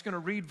 5. I'm just going to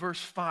read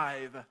verse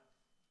 5.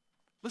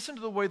 Listen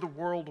to the way the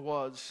world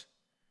was.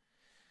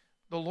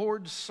 The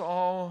Lord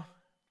saw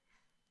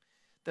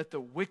that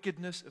the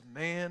wickedness of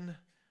man,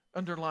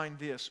 underline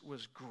this,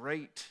 was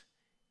great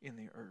in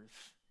the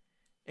earth.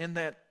 And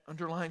that,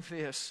 underline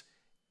this,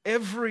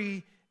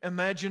 every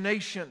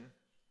imagination,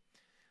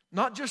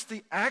 not just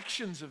the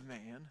actions of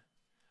man,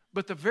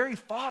 but the very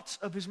thoughts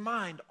of his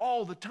mind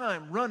all the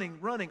time,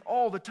 running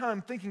all the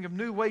time, thinking of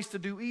new ways to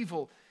do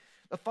evil.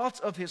 The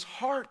thoughts of his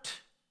heart,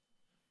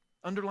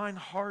 underline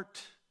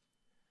heart,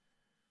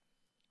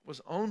 was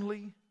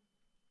only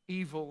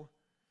evil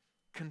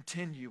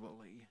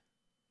continually.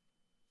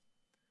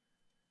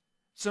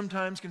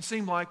 Sometimes can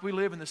seem like we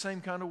live in the same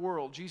kind of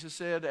world. Jesus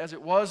said, as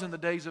it was in the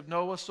days of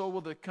Noah, so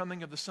will the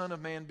coming of the Son of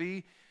Man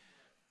be.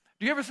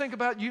 Do you ever think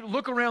about, you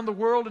look around the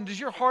world, and does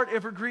your heart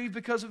ever grieve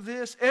because of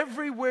this?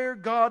 Everywhere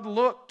God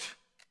looked,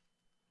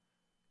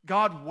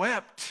 God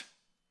wept.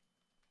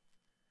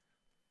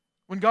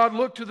 When God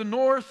looked to the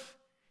north,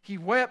 He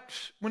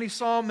wept when He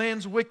saw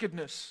man's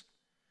wickedness.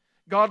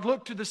 God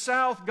looked to the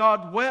south,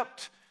 God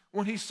wept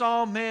when He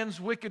saw man's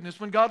wickedness.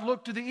 When God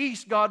looked to the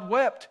east, God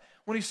wept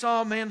when He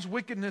saw man's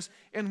wickedness.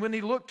 And when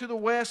He looked to the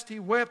west, He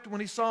wept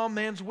when He saw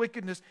man's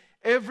wickedness.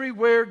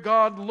 Everywhere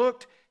God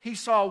looked, He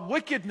saw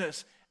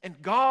wickedness, and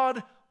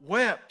God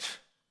wept.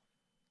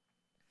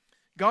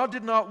 God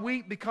did not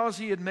weep because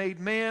he had made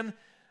man,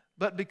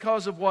 but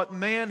because of what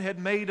man had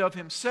made of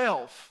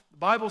himself. The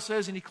Bible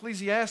says in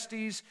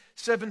Ecclesiastes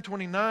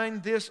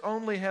 7:29, "This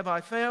only have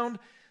I found,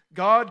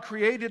 God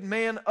created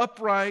man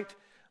upright,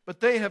 but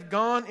they have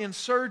gone in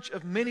search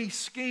of many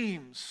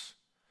schemes."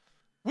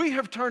 We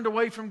have turned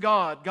away from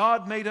God.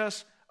 God made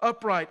us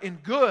upright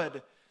and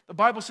good. The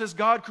Bible says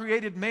God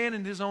created man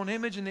in his own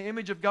image. In the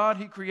image of God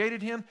he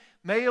created him.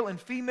 Male and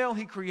female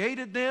he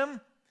created them.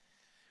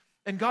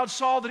 And God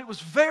saw that it was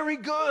very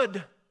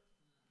good.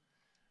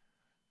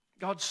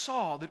 God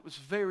saw that it was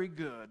very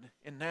good.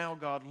 And now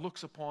God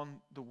looks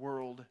upon the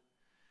world,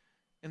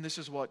 and this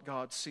is what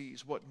God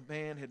sees, what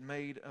man had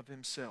made of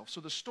himself. So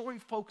the story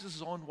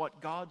focuses on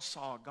what God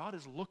saw. God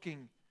is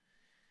looking,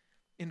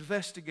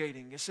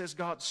 investigating. It says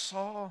God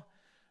saw,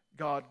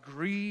 God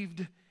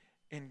grieved,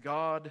 and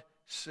God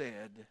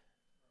said.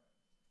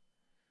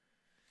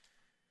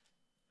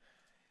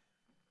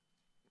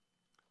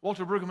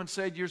 Walter Brueggemann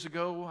said years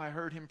ago, I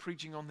heard him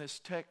preaching on this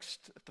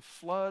text, that the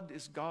flood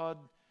is God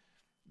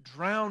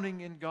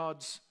drowning in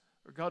God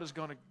is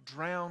going to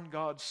drown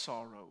God's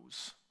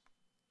sorrows.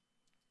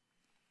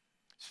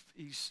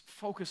 He's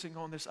focusing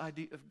on this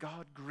idea of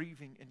God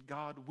grieving and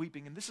God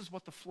weeping. And this is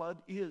what the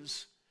flood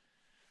is.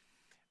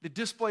 The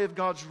display of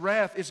God's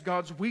wrath is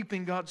God's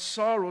weeping, God's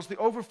sorrows, the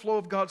overflow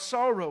of God's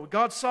sorrow.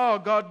 God saw,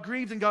 God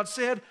grieved, and God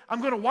said,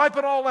 I'm going to wipe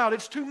it all out.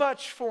 It's too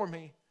much for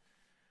me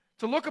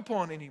to look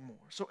upon anymore.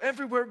 So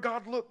everywhere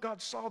God looked,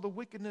 God saw the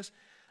wickedness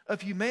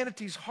of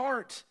humanity's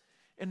heart.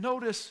 And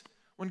notice,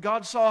 when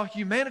God saw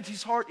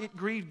humanity's heart, it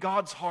grieved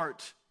God's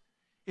heart.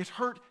 It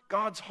hurt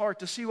God's heart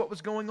to see what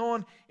was going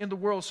on in the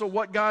world. So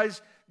what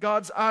God's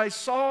eyes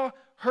saw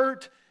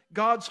hurt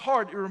God's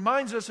heart. It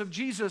reminds us of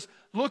Jesus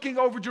looking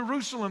over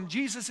Jerusalem.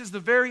 Jesus is the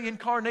very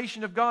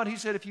incarnation of God. He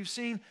said, if you've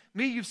seen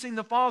me, you've seen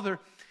the Father.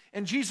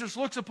 And Jesus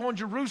looks upon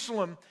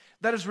Jerusalem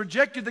that has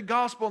rejected the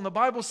gospel. And the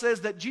Bible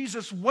says that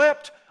Jesus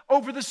wept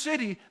over the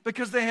city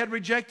because they had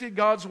rejected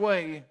God's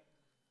way.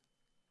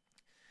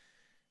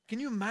 Can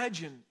you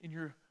imagine in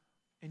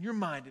your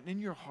mind and in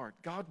your heart,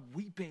 God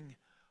weeping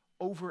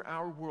over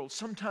our world?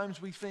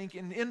 Sometimes we think,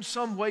 and in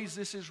some ways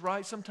this is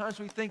right, sometimes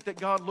we think that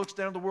God looks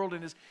down the world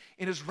and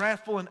is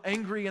wrathful and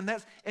angry, and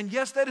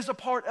yes, that is a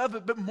part of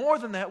it, but more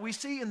than that, we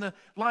see in the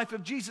life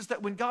of Jesus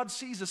that when God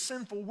sees a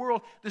sinful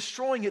world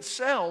destroying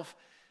itself,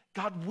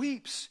 God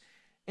weeps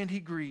and he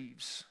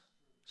grieves.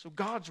 So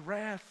God's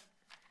wrath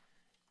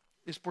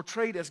is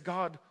portrayed as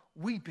God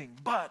weeping,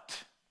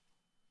 but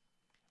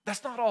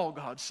that's not all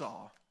God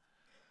saw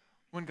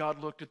when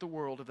God looked at the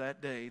world of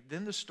that day.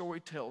 Then the story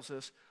tells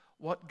us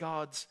what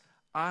God's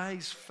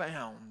eyes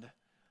found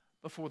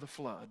before the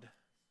flood.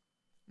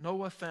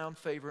 Noah found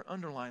favor,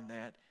 underline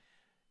that,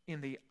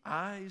 in the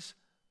eyes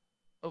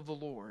of the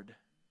Lord.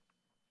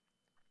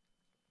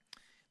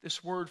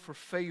 This word for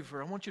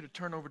favor, I want you to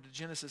turn over to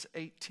Genesis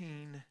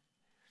 18.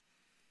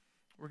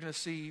 We're going to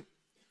see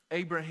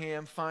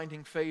Abraham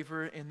finding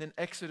favor, and then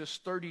Exodus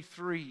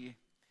 33,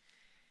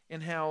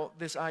 and how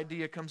this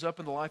idea comes up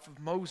in the life of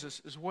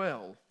Moses as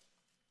well.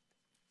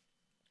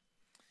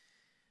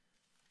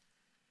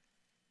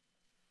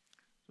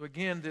 So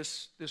again,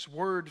 this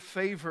word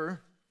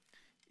favor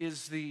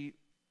is the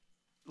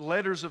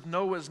letters of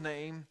Noah's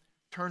name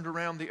turned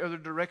around the other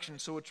direction,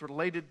 so it's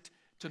related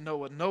to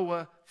Noah.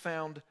 Noah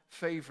found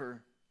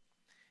favor.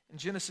 In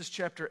Genesis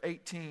chapter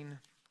 18,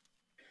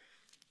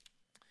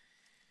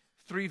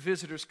 3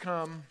 visitors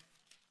come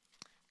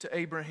to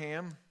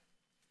Abraham.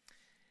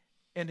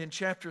 And in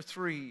chapter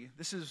 3,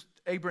 this is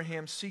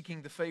Abraham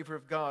seeking the favor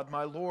of God.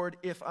 My Lord,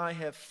 if I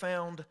have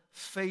found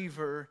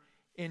favor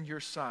in your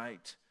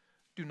sight,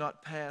 do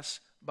not pass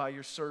by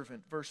your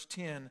servant. Verse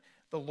 10,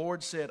 the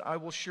Lord said, I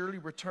will surely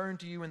return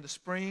to you in the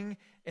spring,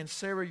 and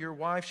Sarah your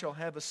wife shall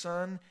have a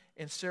son.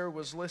 And Sarah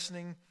was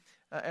listening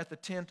at the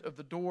tent of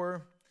the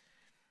door,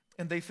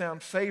 and they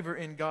found favor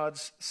in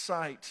God's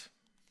sight.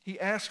 He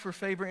asked for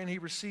favor, and he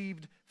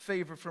received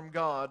favor from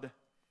God.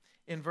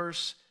 In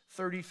verse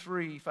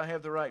 33, if I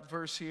have the right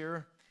verse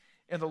here,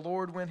 and the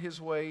Lord went his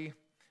way.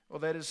 Well,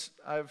 that is,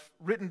 I've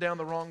written down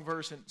the wrong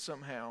verse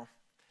somehow.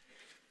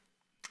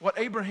 What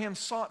Abraham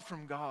sought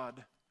from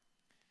God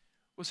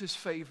was his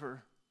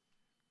favor.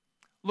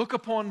 Look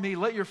upon me.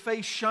 Let your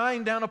face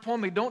shine down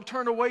upon me. Don't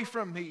turn away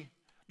from me.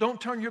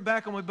 Don't turn your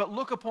back on me, but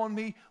look upon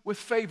me with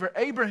favor.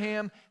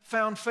 Abraham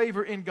found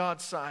favor in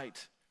God's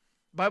sight.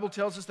 The Bible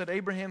tells us that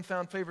Abraham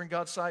found favor in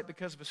God's sight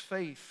because of his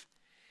faith.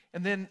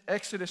 And then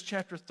Exodus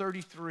chapter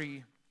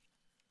 33.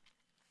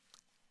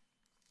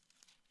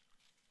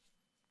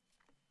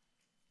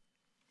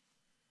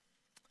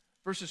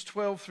 Verses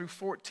 12 through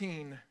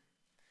 14.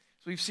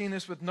 So we've seen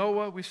this with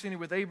Noah, we've seen it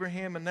with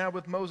Abraham, and now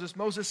with Moses.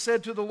 Moses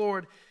said to the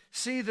Lord,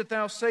 see that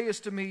thou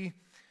sayest to me,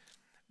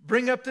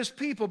 bring up this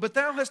people, but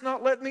thou hast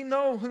not let me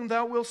know whom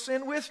thou wilt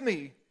send with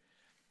me.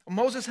 Well,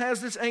 Moses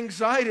has this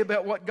anxiety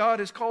about what God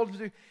has called him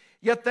to do.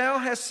 Yet thou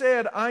hast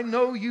said, I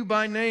know you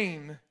by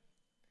name,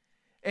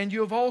 and you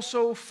have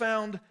also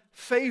found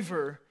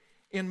favor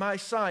in my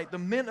sight. The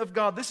men of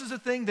God, this is a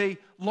thing they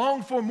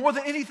longed for more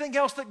than anything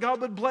else, that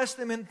God would bless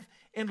them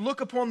and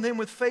look upon them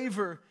with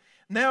favor.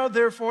 Now,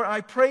 therefore,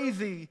 I pray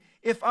thee,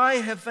 if I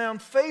have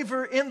found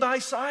favor in thy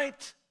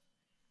sight.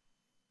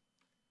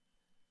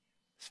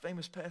 This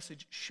famous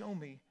passage, show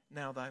me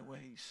now thy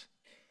ways,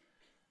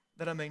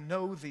 that I may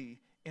know thee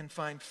and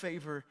find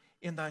favor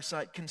in thy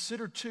sight.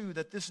 Consider too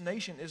that this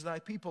nation is thy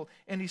people.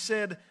 And he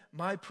said,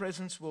 my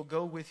presence will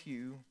go with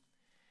you,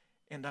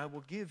 and I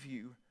will give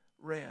you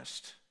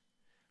rest.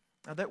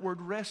 Now that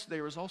word rest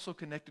there is also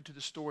connected to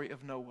the story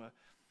of Noah.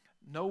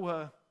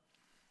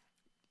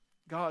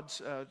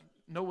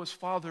 Noah's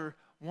father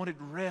wanted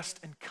rest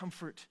and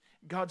comfort.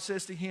 God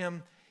says to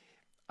him,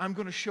 I'm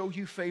going to show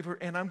you favor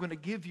and I'm going to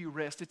give you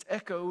rest. It's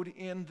echoed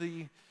in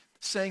the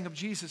saying of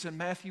Jesus in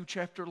Matthew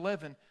chapter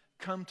 11,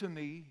 come to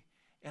me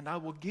and I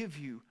will give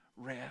you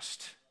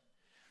rest.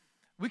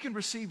 We can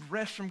receive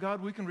rest from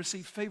God. We can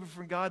receive favor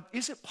from God.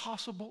 Is it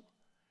possible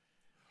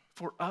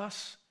for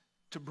us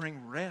to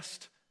bring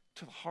rest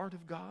to the heart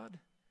of God?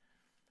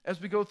 As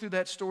we go through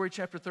that story,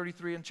 chapter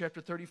 33 and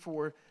chapter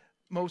 34,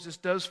 Moses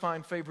does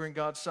find favor in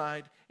God's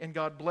sight, and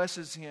God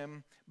blesses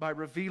him by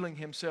revealing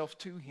himself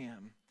to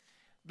him.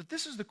 But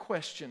this is the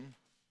question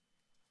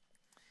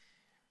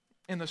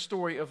in the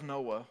story of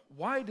Noah.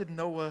 Why did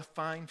Noah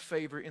find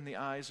favor in the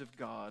eyes of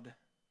God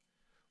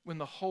when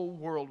the whole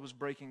world was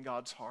breaking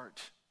God's heart?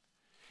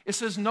 It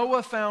says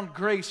Noah found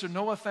grace, or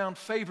Noah found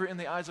favor in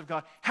the eyes of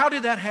God. How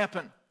did that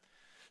happen?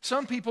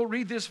 Some people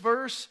read this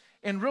verse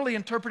and really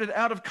interpret it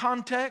out of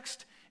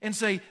context and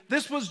say,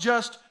 this was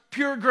just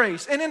pure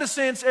grace. And in a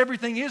sense,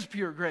 everything is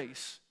pure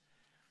grace.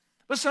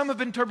 But some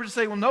have interpreted to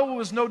say, well, Noah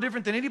was no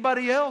different than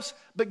anybody else,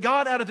 but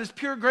God, out of his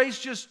pure grace,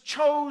 just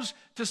chose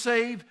to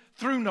save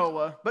through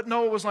Noah. But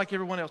Noah was like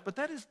everyone else. But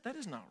that is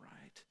not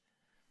right.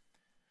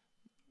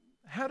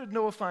 How did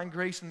Noah find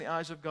grace in the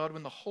eyes of God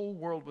when the whole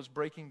world was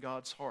breaking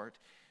God's heart?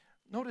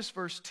 Notice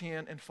verse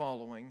 10 and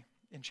following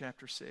in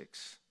chapter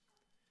 6.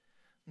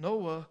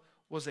 Noah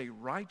was a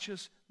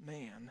righteous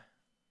man,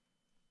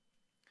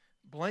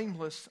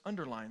 blameless,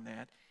 underline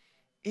that,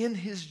 in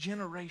his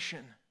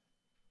generation.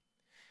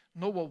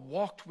 Noah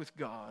walked with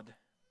God.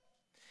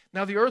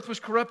 Now the earth was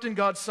corrupt in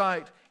God's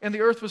sight, and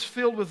the earth was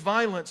filled with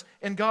violence.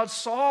 And God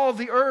saw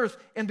the earth,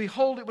 and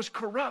behold, it was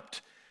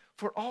corrupt,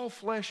 for all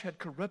flesh had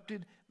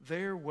corrupted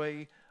their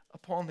way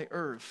upon the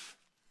earth.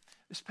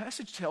 This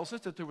passage tells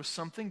us that there was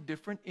something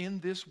different in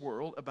this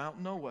world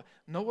about Noah.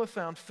 Noah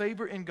found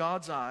favor in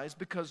God's eyes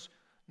because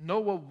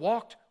Noah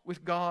walked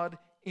with God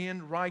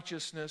in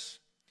righteousness.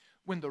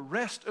 When the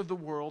rest of the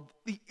world,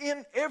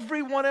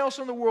 everyone else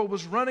in the world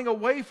was running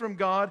away from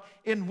God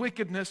in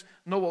wickedness,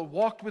 Noah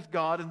walked with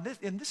God,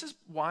 and this is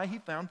why he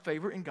found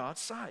favor in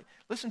God's sight.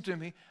 Listen to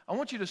me. I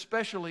want you to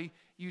especially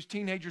use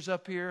teenagers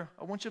up here.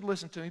 I want you to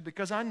listen to me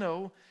because I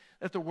know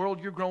that the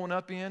world you're growing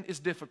up in is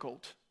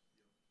difficult.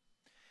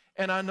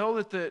 And I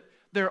know that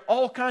there are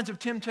all kinds of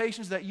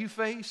temptations that you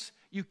face.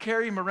 You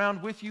carry them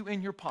around with you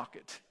in your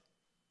pocket.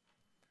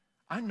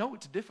 I know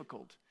it's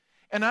difficult.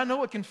 And I know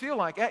what it can feel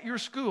like at your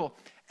school.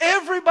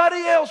 Everybody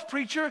else,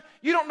 preacher,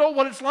 you don't know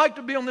what it's like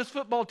to be on this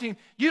football team.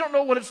 You don't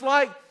know what it's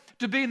like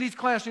to be in these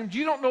classrooms.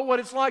 You don't know what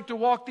it's like to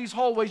walk these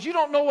hallways. You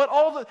don't know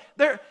what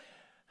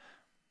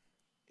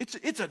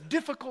it's a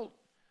difficult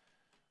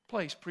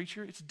place,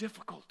 preacher. It's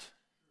difficult.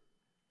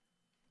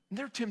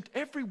 And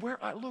everywhere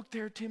I look,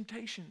 there are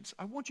temptations.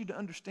 I want you to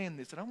understand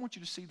this, and I want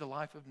you to see the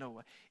life of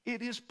Noah.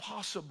 It is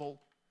possible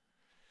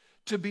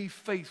to be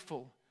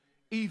faithful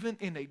even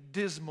in a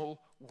dismal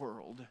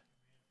world.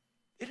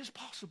 It is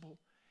possible.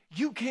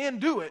 You can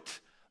do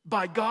it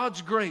by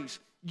God's grace.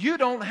 You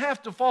don't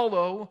have to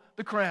follow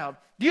the crowd.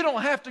 You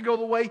don't have to go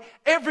the way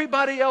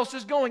everybody else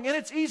is going. And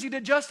it's easy to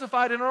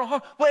justify it in our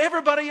heart. Well,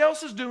 everybody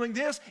else is doing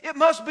this. It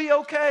must be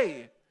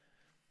okay.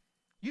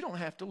 You don't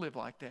have to live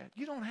like that.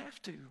 You don't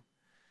have to.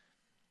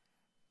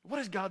 What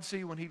does God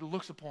see when he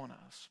looks upon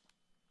us?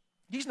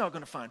 He's not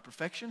going to find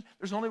perfection.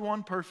 There's only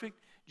one perfect.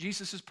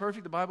 Jesus is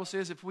perfect. The Bible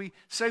says if we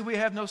say we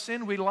have no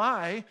sin, we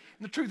lie, and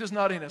the truth is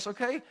not in us,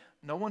 okay?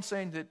 No one's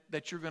saying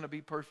that you're going to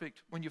be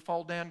perfect. When you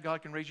fall down,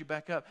 God can raise you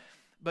back up.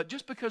 But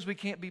just because we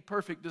can't be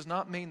perfect does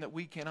not mean that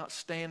we cannot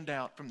stand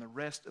out from the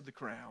rest of the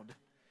crowd.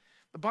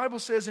 The Bible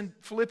says in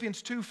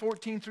Philippians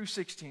 2:14 through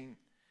 16.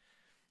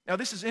 Now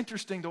this is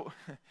interesting, though.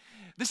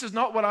 This is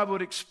not what I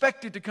would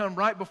expect it to come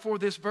right before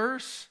this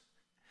verse,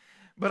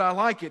 but I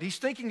like it. He's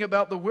thinking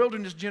about the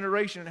wilderness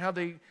generation and how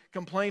they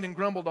complained and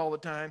grumbled all the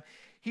time.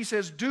 He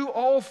says, do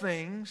all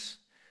things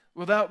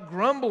without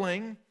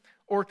grumbling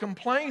or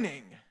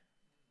complaining.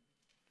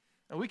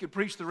 Now, we could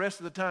preach the rest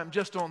of the time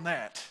just on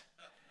that.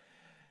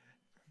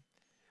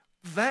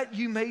 That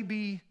you may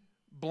be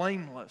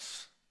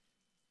blameless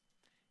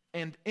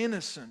and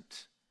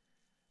innocent.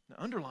 Now,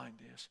 underline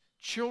this.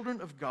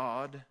 Children of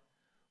God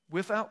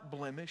without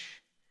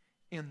blemish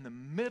in the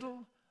middle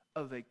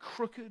of a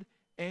crooked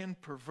and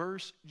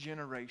perverse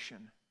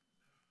generation,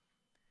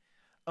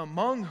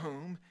 among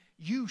whom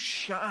you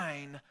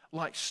shine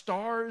like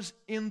stars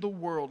in the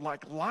world,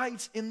 like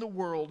lights in the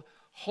world,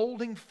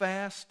 holding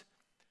fast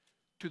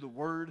to the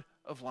word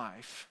of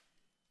life.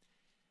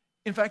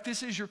 In fact,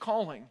 this is your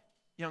calling,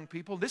 young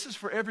people. This is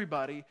for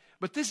everybody,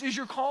 but this is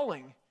your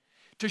calling.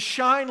 To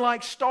shine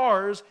like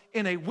stars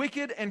in a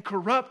wicked and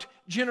corrupt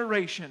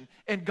generation.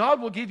 And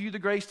God will give you the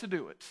grace to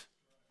do it.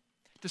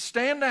 To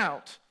stand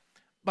out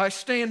by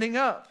standing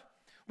up.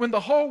 When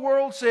the whole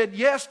world said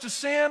yes to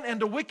sin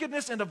and to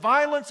wickedness and to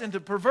violence and to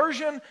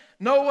perversion,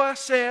 Noah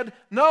said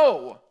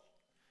no.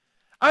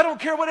 I don't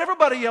care what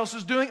everybody else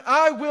is doing.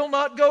 I will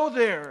not go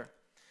there.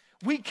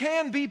 We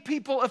can be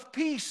people of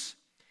peace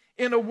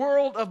in a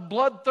world of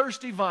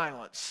bloodthirsty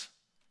violence.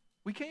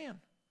 We can.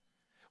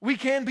 We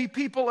can be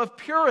people of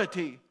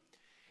purity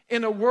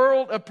in a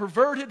world of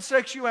perverted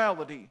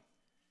sexuality.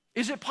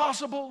 Is it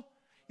possible?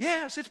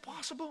 Yes, it's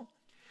possible.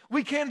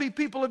 We can be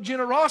people of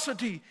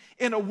generosity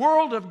in a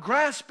world of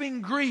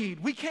grasping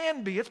greed. We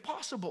can be. It's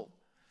possible.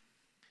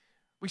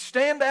 We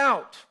stand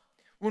out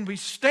when we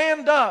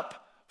stand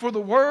up for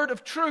the word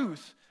of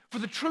truth, for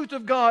the truth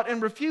of God,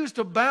 and refuse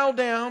to bow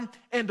down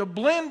and to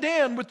blend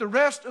in with the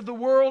rest of the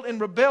world in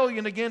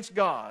rebellion against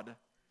God.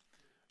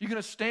 You're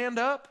going to stand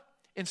up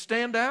and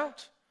stand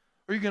out,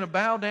 or you're going to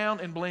bow down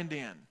and blend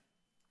in?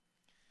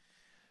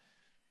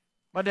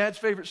 My dad's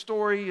favorite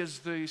story is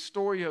the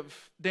story of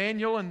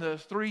Daniel and the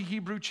 3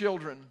 Hebrew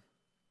children.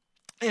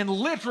 And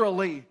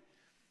literally,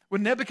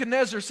 when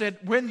Nebuchadnezzar said,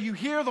 when you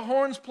hear the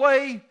horns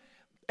play,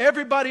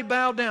 everybody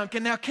bow down.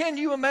 Can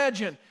you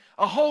imagine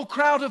a whole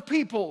crowd of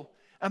people,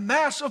 a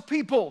mass of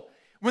people,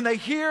 when they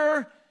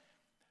hear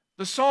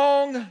the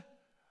song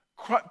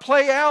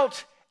play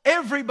out,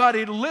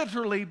 everybody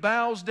literally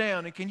bows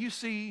down. And can you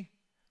see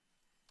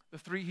the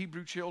 3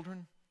 Hebrew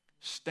children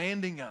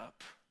standing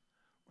up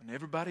when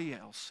everybody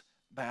else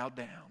bowed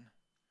down?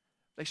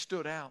 They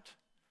stood out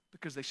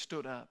because they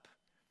stood up.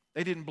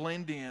 They didn't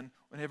blend in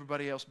when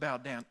everybody else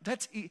bowed down.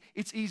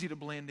 It's easy to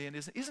blend in,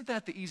 isn't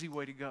that the easy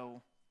way to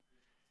go?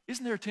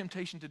 Isn't there a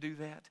temptation to do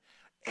that?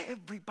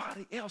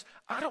 Everybody else.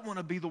 I don't want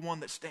to be the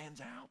one that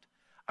stands out.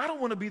 I don't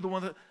want to be the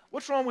one that,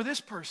 what's wrong with this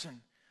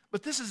person?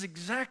 But this is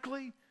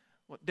exactly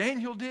what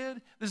Daniel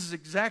did. This is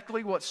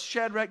exactly what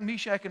Shadrach,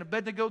 Meshach, and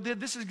Abednego did.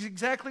 This is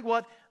exactly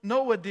what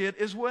Noah did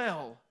as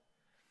well.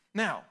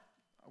 Now,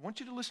 I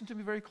want you to listen to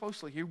me very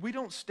closely here. We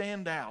don't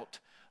stand out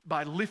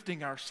by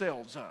lifting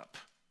ourselves up.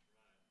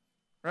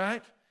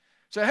 Right?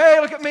 Say, hey,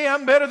 look at me,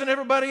 I'm better than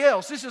everybody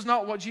else. This is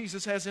not what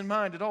Jesus has in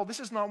mind at all.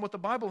 This is not what the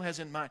Bible has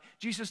in mind.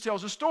 Jesus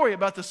tells a story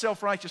about the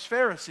self-righteous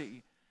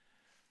Pharisee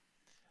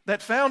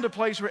that found a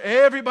place where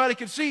everybody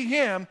could see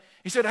him.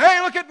 He said,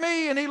 hey, look at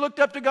me. And he looked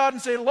up to God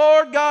and said,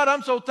 Lord God,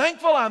 I'm so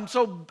thankful.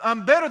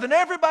 I'm better than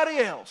everybody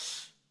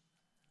else.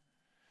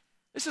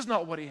 This is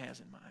not what he has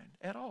in mind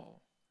at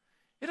all.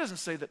 It doesn't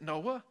say that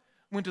Noah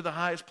went to the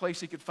highest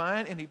place he could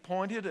find and he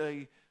pointed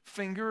a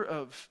finger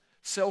of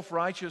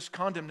self-righteous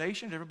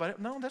condemnation to everybody.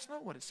 No, that's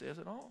not what it says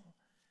at all.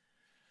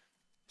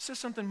 It says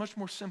something much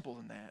more simple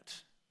than that.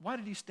 Why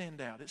did he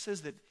stand out? It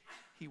says that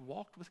he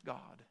walked with God.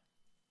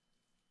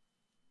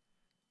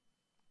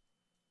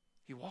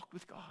 He walked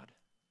with God.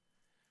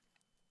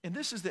 And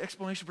this is the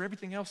explanation for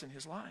everything else in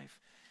his life.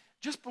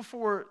 Just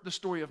before the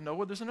story of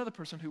Noah, there's another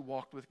person who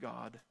walked with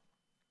God.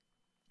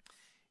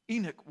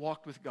 Enoch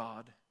walked with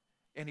God,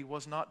 and he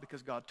was not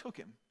because God took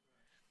him.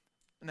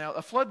 Now,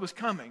 a flood was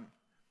coming.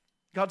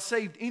 God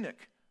saved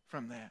Enoch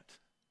from that.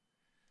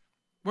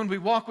 When we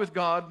walk with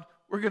God,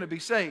 we're going to be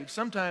saved.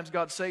 Sometimes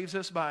God saves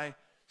us by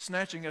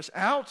snatching us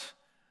out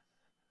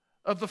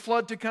of the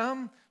flood to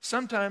come.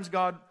 Sometimes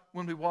God,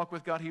 when we walk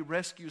with God, He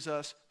rescues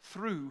us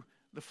through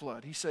the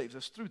flood. He saves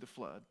us through the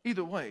flood.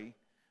 Either way,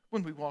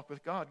 when we walk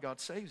with God, God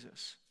saves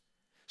us.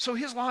 So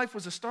his life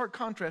was a stark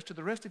contrast to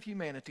the rest of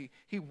humanity.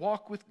 He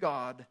walked with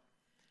God.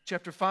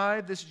 Chapter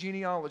 5, this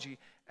genealogy.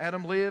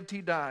 Adam lived,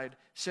 he died.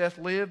 Seth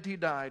lived, he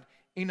died.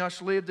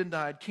 Enosh lived and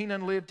died.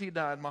 Kenan lived, he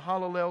died.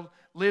 Mahalalel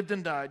lived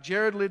and died.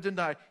 Jared lived and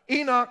died.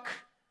 Enoch,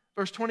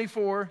 verse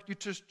 24, you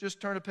just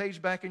turn a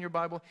page back in your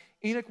Bible.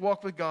 Enoch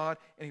walked with God,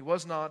 and he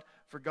was not,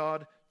 for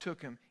God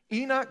took him.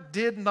 Enoch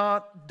did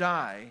not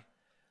die,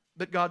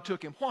 but God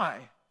took him. Why?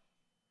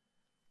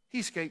 He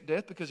escaped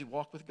death because he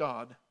walked with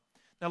God.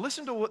 Now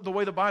listen to the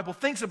way the Bible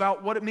thinks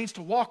about what it means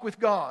to walk with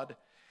God.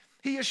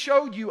 He has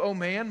showed you, O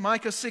man,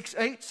 Micah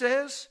 6:8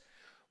 says,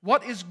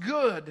 what is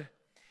good,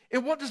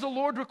 and what does the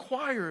Lord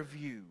require of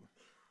you?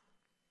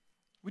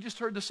 We just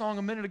heard the song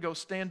a minute ago,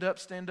 stand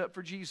up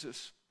for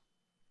Jesus.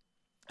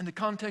 In the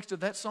context of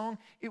that song,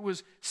 it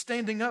was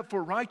standing up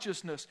for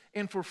righteousness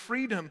and for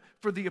freedom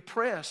for the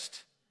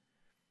oppressed.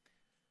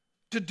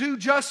 To do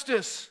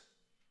justice,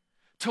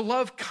 to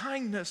love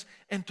kindness,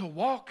 and to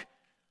walk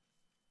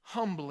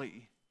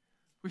humbly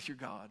with your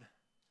God.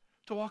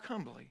 To walk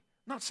humbly,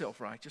 not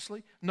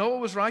self-righteously. Noah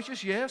was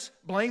righteous, yes.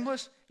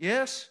 Blameless,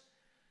 yes.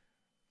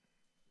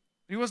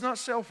 He was not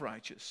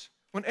self-righteous.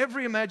 When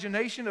every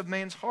imagination of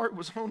man's heart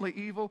was only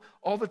evil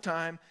all the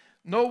time,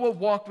 Noah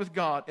walked with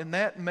God, and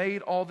that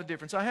made all the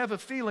difference. I have a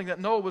feeling that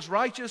Noah was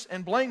righteous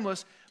and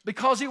blameless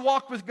because he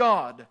walked with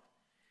God.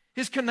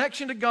 His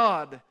connection to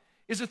God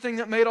is the thing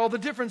that made all the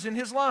difference in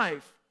his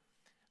life.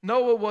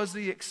 Noah was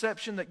the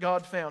exception that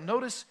God found.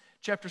 Notice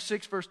chapter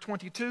 6, verse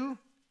 22.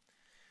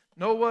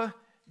 Noah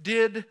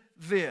did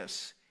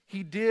this.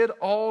 He did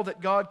all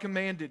that God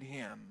commanded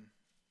him.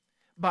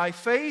 By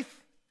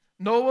faith,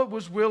 Noah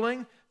was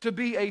willing to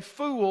be a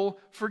fool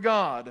for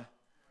God.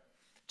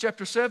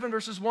 Chapter 7,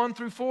 verses 1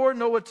 through 4,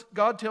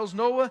 God tells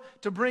Noah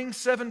to bring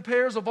 7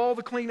 pairs of all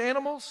the clean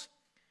animals.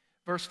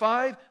 Verse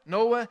 5,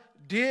 Noah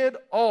did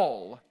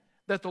all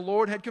that the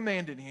Lord had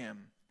commanded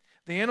him.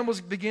 The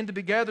animals began to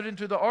be gathered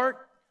into the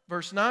ark.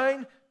 Verse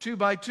 9, 2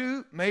 by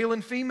 2, male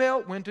and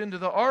female, went into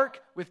the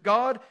ark with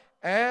God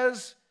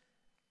as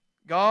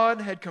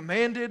God had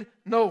commanded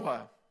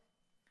Noah.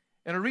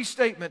 And a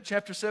restatement,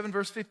 chapter 7,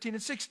 verse 15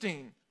 and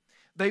 16.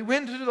 They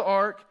went into the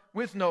ark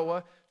with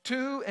Noah,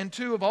 2 and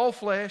 2 of all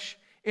flesh,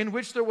 in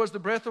which there was the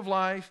breath of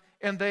life,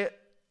 and they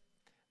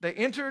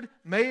entered,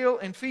 male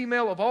and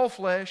female of all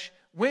flesh,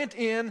 went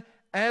in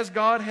as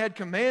God had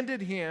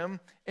commanded him,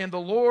 and the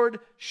Lord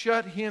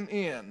shut him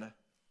in.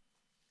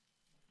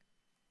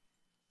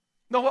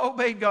 Noah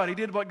obeyed God. He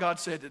did what God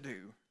said to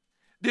do.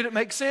 Did it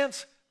make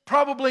sense?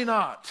 Probably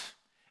not.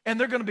 And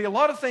there are going to be a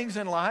lot of things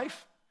in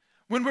life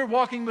when we're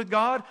walking with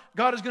God,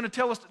 God is going to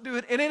tell us to do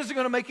it, and it isn't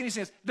going to make any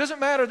sense. It doesn't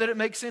matter that it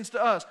makes sense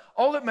to us.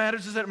 All that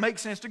matters is that it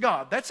makes sense to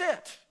God. That's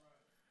it.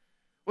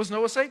 Was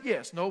Noah saved?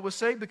 Yes. Noah was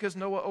saved because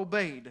Noah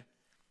obeyed.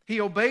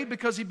 He obeyed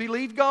because he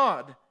believed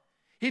God.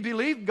 He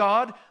believed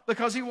God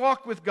because he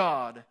walked with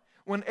God.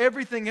 When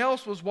everything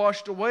else was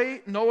washed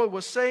away, Noah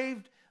was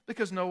saved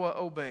because Noah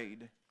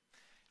obeyed.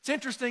 It's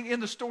interesting in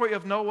the story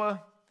of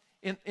Noah,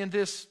 in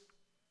this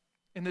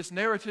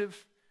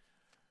narrative,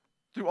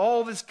 through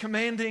all this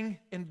commanding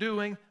and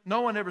doing,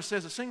 Noah never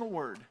says a single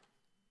word.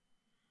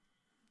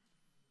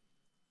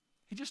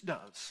 He just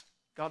does.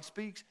 God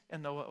speaks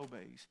and Noah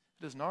obeys.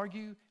 He doesn't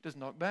argue, doesn't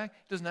knock back,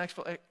 doesn't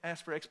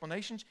ask for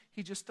explanations.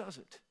 He just does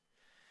it.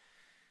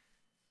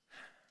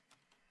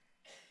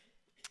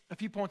 A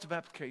few points of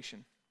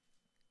application.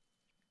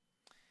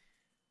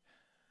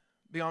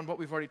 Beyond what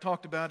we've already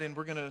talked about, and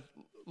we're going to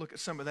look at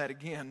some of that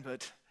again,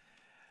 but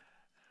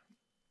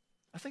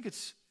I think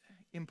it's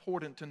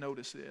important to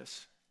notice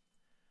this,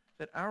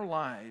 that our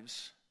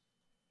lives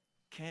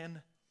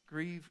can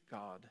grieve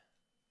God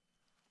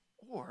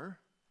or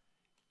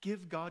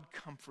give God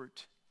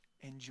comfort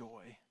and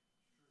joy.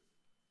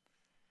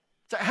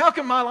 So how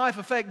can my life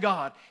affect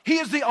God? He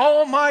is the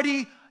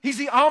almighty, He's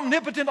the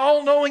omnipotent,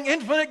 all-knowing,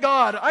 infinite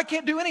God. I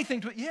can't do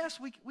anything to it. Yes,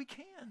 we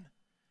can.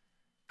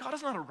 God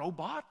is not a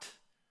robot.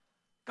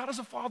 God is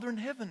a Father in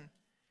heaven.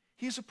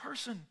 He is a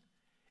person.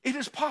 It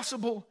is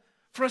possible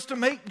for us to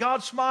make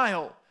God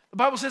smile. The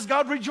Bible says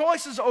God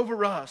rejoices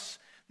over us.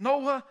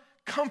 Noah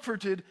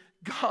comforted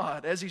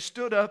God as he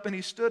stood up and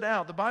he stood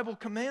out. The Bible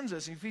commands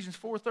us in Ephesians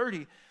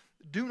 4:30,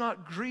 do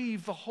not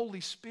grieve the Holy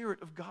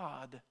Spirit of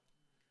God.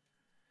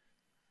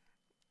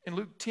 In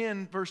Luke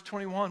 10, verse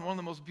 21, one of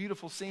the most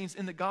beautiful scenes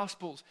in the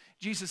Gospels,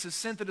 Jesus has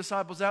sent the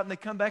disciples out and they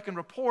come back and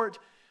report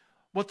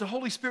what the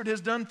Holy Spirit has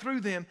done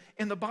through them.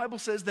 And the Bible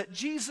says that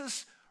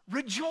Jesus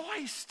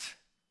rejoiced.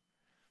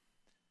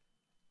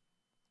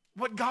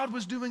 What God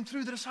was doing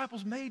through the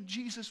disciples made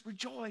Jesus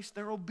rejoice.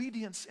 Their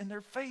obedience and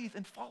their faith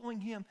in following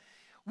Him.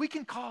 We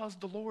can cause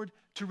the Lord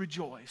to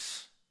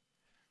rejoice.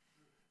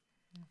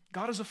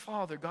 God is a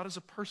Father. God is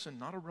a person,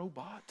 not a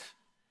robot.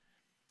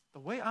 The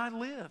way I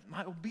live,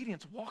 my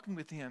obedience, walking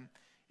with Him,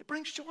 it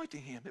brings joy to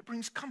Him. It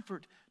brings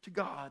comfort to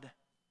God.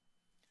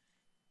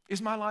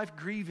 Is my life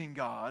grieving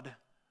God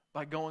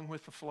by going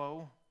with the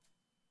flow?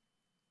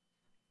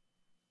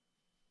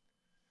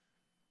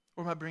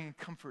 Or am I bringing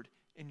comfort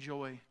and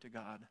joy to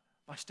God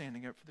by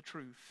standing up for the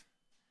truth?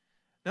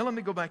 Now let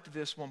me go back to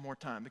this one more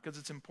time because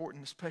it's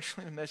important,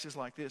 especially in a message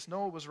like this.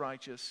 Noah was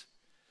righteous,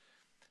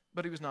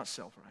 but he was not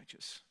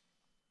self-righteous.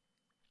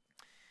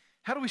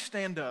 How do we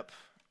stand up?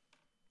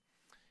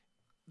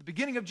 The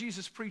beginning of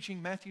Jesus'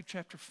 preaching, Matthew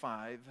chapter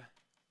 5,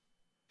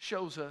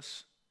 shows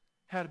us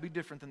how to be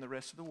different than the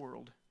rest of the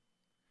world.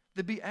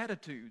 The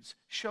Beatitudes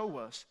show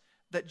us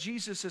that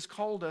Jesus has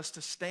called us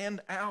to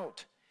stand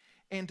out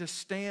and to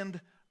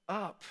stand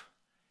up.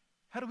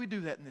 How do we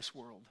do that in this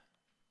world?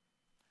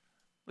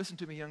 Listen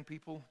to me, young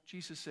people.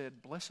 Jesus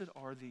said, blessed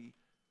are the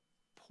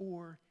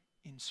poor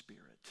in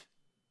spirit,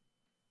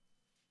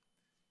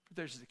 for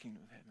theirs is the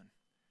kingdom of heaven.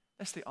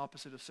 That's the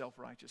opposite of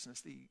self-righteousness,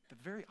 the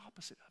very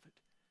opposite of it.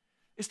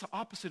 It's the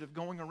opposite of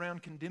going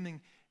around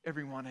condemning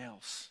everyone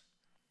else.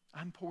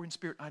 I'm poor in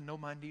spirit. I know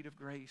my need of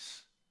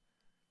grace.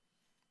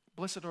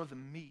 Blessed are the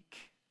meek,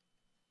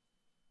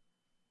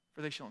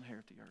 for they shall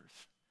inherit the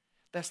earth.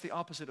 That's the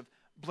opposite of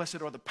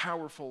blessed are the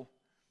powerful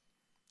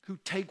who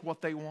take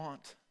what they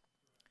want.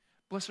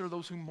 Blessed are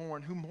those who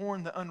mourn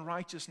the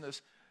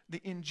unrighteousness,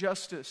 the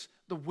injustice,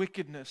 the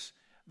wickedness,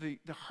 the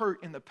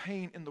hurt and the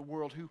pain in the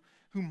world,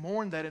 who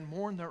mourn that and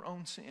mourn their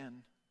own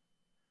sin.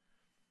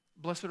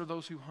 Blessed are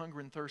those who hunger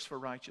and thirst for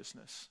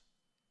righteousness,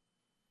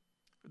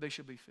 for they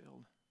shall be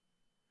filled.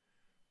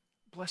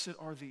 Blessed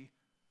are the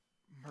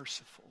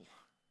merciful,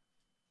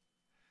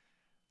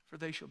 for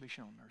they shall be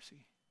shown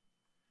mercy.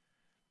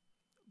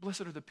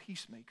 Blessed are the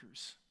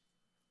peacemakers,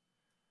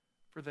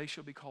 for they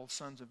shall be called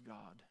sons of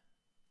God.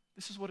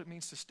 This is what it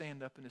means to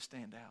stand up and to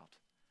stand out.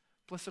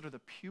 Blessed are the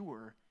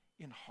pure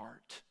in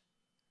heart,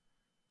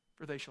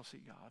 for they shall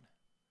see God.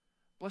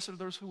 Blessed are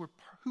those who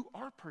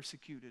are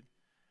persecuted.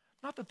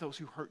 Not that those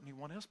who hurt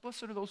anyone else.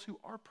 Blessed are those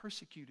who are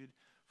persecuted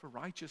for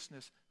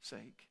righteousness'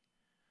 sake.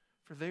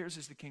 For theirs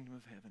is the kingdom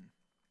of heaven.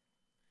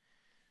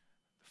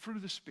 The fruit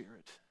of the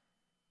Spirit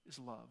is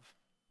love,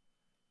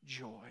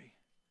 joy,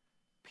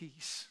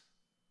 peace,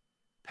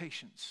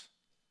 patience,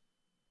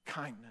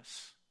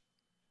 kindness,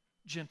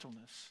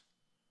 gentleness,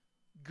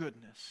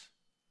 goodness,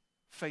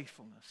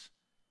 faithfulness,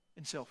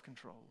 and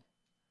self-control.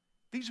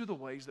 These are the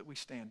ways that we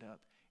stand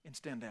up and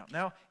stand out.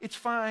 Now, it's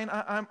fine.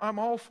 I'm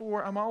all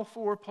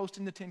for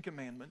posting the Ten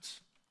Commandments.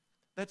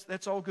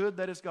 That's all good.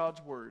 That is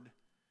God's word.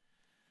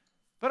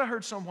 But I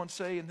heard someone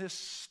say, and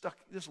this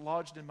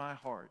lodged in my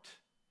heart,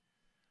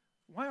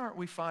 why aren't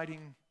we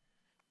fighting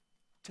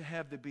to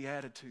have the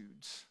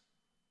Beatitudes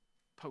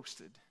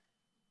posted?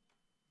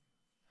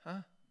 Huh?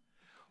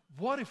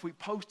 What if we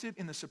posted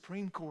in the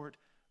Supreme Court,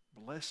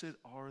 blessed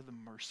are the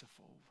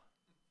merciful,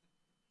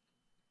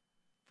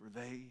 for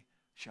they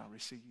shall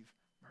receive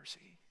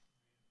mercy?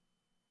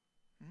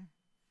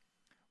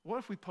 What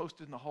if we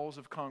posted in the halls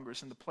of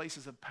Congress and the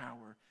places of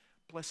power,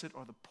 blessed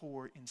are the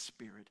poor in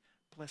spirit,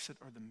 blessed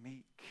are the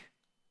meek?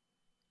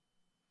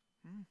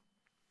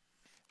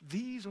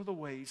 These are the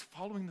ways,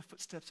 following the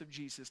footsteps of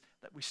Jesus,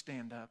 that we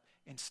stand up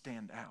and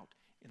stand out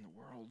in the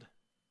world.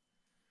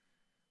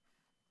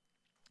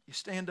 You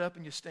stand up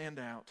and you stand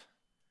out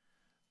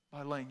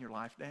by laying your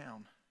life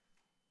down.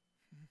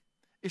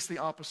 It's the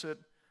opposite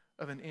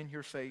of an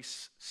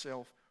in-your-face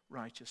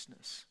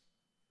self-righteousness.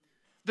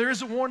 There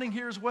is a warning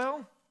here as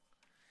well.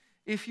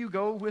 If you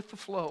go with the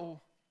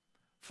flow,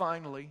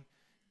 finally,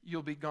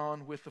 you'll be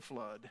gone with the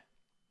flood.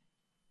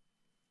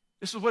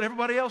 This is what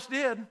everybody else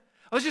did.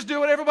 Let's just do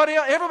what everybody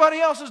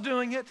else is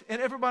doing it,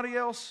 and everybody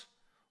else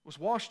was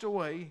washed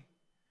away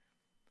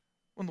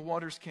when the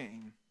waters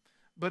came.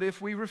 But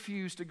if we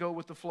refuse to go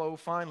with the flow,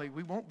 finally,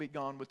 we won't be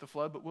gone with the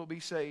flood, but we'll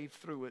be saved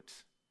through it.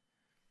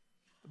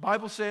 The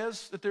Bible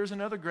says that there's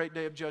another great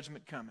day of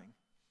judgment coming.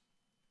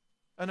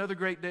 Another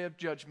great day of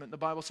judgment. The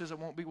Bible says it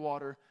won't be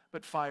water,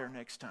 but fire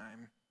next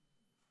time.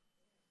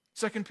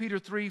 2 Peter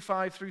 3,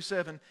 5 through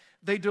 7.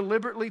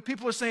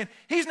 People are saying,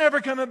 he's never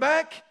coming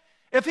back.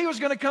 If he was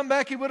going to come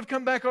back, he would have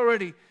come back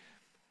already.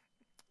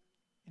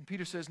 And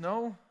Peter says,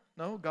 no,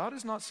 God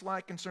is not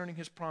slack concerning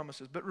his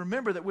promises. But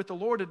remember that with the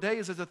Lord, a day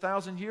is as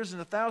 1,000 years, and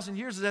 1,000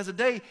 years is as a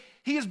day.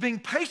 He is being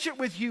patient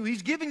with you.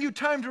 He's giving you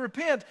time to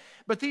repent.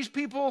 But these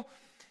people,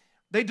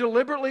 they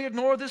deliberately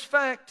ignore this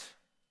fact.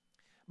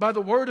 By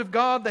the word of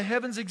God, the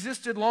heavens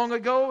existed long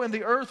ago, and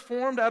the earth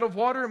formed out of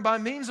water and by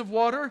means of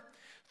water,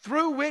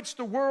 through which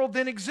the world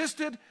then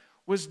existed,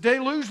 was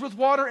deluged with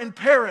water and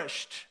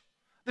perished.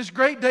 This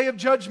great day of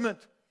judgment.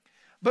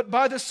 But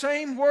by the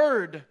same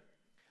word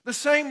that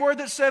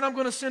said, I'm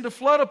going to send a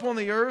flood upon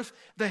the earth,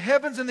 the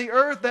heavens and the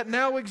earth that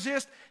now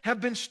exist have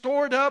been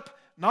stored up,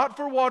 not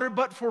for water,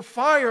 but for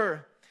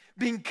fire,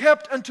 being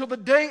kept until the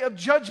day of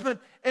judgment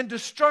and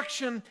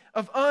destruction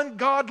of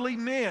ungodly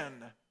men.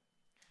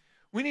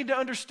 We need to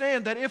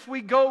understand that if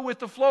we go with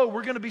the flow,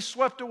 we're going to be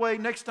swept away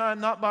next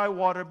time, not by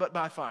water, but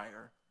by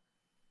fire.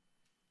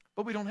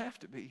 But we don't have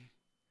to be.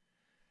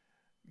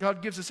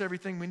 God gives us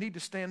everything we need to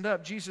stand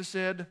up. Jesus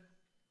said,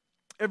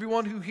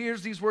 everyone who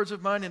hears these words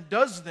of mine and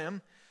does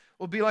them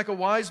will be like a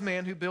wise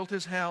man who built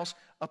his house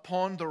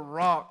upon the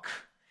rock.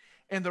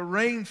 And the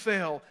rain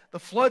fell, the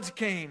floods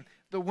came,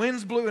 the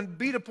winds blew and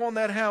beat upon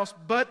that house,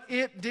 but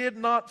it did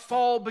not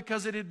fall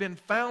because it had been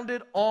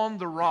founded on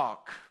the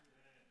rock.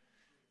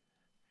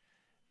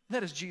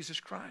 That is Jesus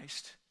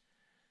Christ.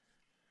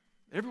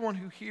 Everyone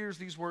who hears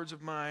these words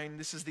of mine,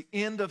 this is the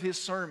end of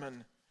his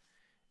sermon,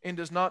 and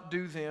does not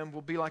do them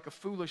will be like a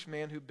foolish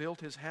man who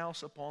built his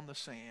house upon the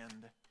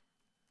sand.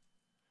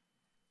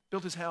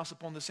 Built his house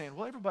upon the sand.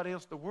 Well, everybody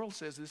else in the world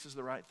says this is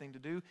the right thing to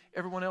do.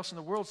 Everyone else in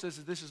the world says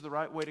that this is the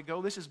right way to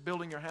go. This is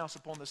building your house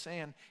upon the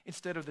sand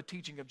instead of the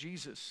teaching of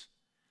Jesus.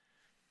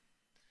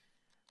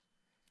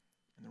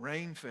 And the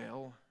rain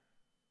fell.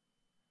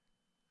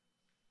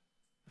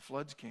 The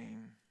floods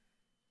came.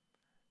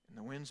 And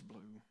the winds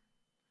blew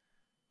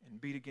and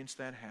beat against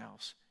that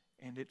house,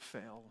 and it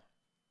fell.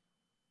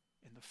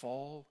 And the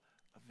fall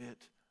of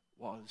it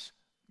was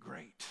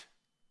great.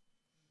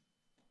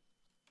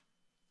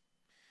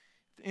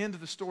 At the end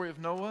of the story of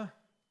Noah,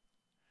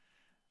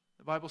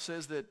 the Bible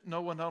says that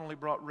Noah not only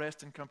brought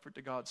rest and comfort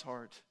to God's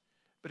heart,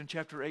 but in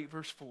chapter 8,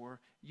 verse 4,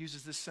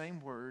 uses this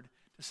same word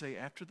to say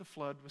after the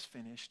flood was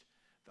finished,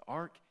 the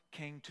ark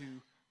came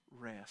to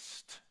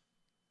rest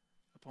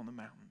upon the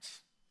mountains.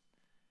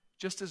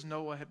 Just as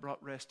Noah had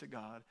brought rest to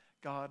God,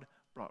 God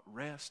brought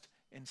rest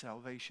and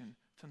salvation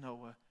to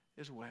Noah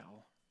as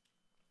well.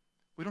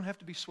 We don't have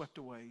to be swept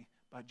away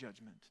by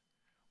judgment.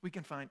 We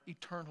can find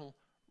eternal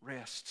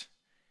rest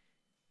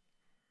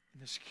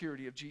in the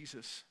security of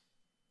Jesus.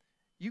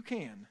 You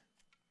can,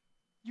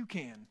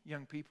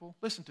 young people,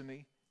 listen to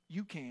me,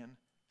 you can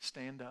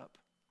stand up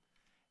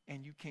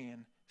and you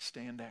can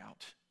stand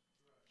out.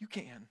 You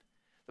can.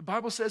 The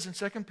Bible says in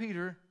 2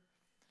 Peter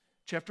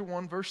chapter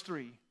 1, verse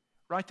 3,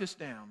 write this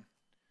down.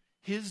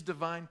 His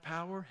divine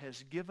power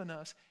has given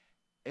us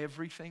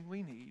everything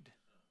we need.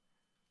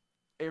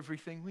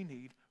 Everything we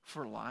need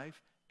for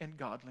life and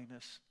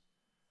godliness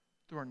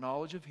through our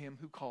knowledge of Him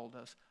who called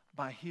us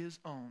by His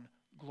own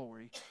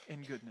glory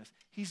and goodness.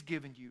 He's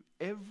given you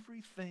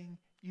everything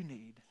you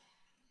need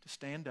to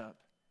stand up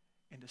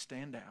and to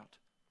stand out.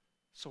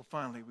 So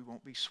finally we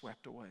won't be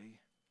swept away.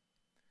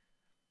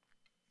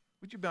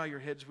 Would you bow your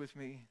heads with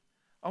me?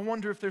 I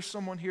wonder if there's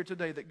someone here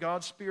today that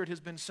God's Spirit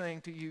has been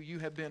saying to you, you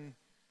have been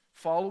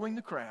following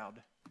the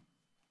crowd.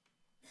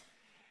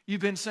 You've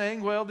been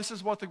saying, well, this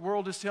is what the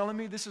world is telling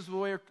me. This is the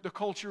way the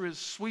culture is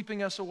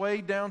sweeping us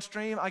away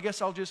downstream. I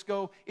guess I'll just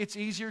go. It's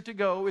easier to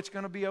go. It's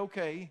going to be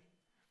okay.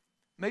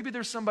 Maybe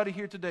there's somebody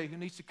here today who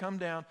needs to come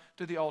down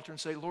to the altar and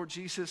say, Lord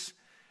Jesus,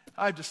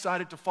 I've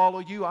decided to follow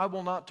you. I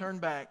will not turn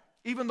back.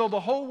 Even though the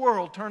whole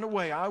world turn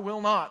away, I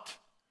will not.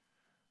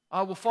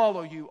 I will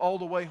follow you all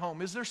the way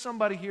home. Is there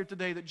somebody here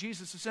today that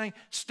Jesus is saying,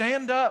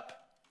 stand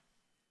up.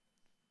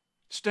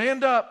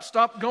 Stand up.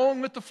 Stop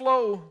going with the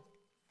flow.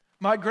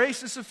 My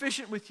grace is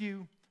sufficient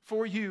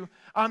for you.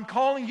 I'm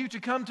calling you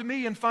to come to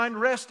me and find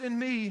rest in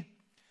me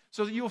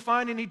so that you'll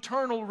find an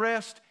eternal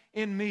rest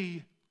in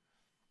me.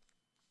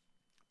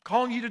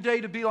 Calling you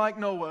today to be like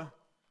Noah.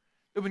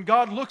 That when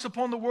God looks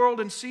upon the world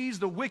and sees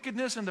the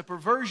wickedness and the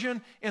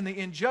perversion and the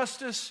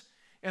injustice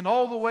and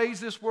all the ways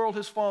this world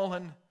has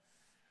fallen,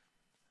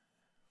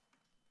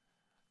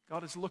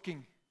 God is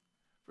looking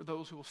for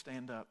those who will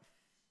stand up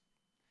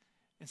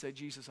and say,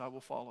 Jesus, I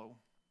will follow.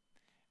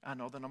 I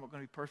know that I'm not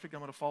going to be perfect. I'm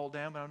going to fall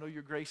down, but I know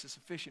your grace is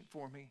sufficient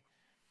for me.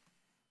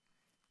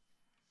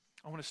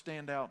 I want to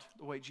stand out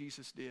the way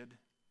Jesus did.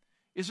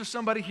 Is there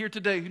somebody here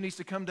today who needs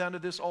to come down to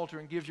this altar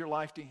and give your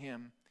life to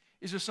Him?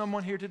 Is there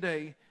someone here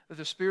today that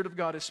the Spirit of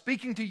God is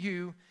speaking to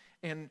you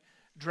and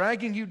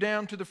dragging you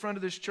down to the front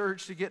of this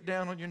church to get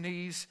down on your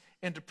knees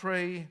and to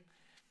pray?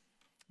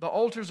 The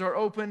altars are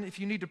open. If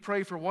you need to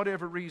pray for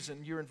whatever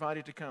reason, you're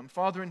invited to come.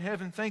 Father in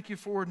heaven, thank you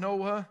for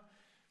Noah.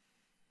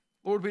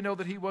 Lord, we know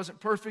that he wasn't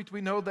perfect.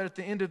 We know that at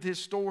the end of his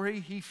story,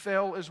 he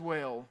fell as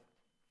well.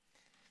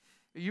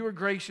 You are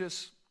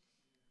gracious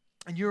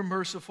and you're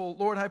merciful.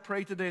 Lord, I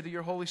pray today that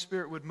your Holy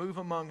Spirit would move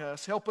among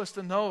us. Help us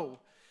to know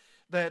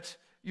that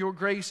your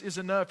grace is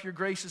enough. Your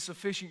grace is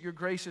sufficient. Your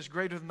grace is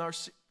greater than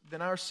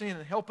our sin.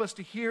 And help us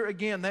to hear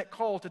again that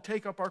call to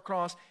take up our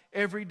cross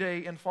every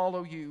day and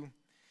follow you.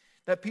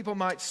 That people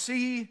might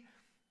see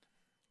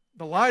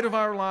the light of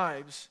our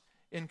lives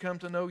and come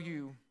to know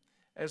you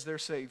as their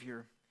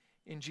Savior.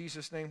 In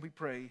Jesus' name we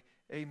pray,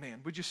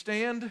 amen. Would you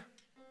stand?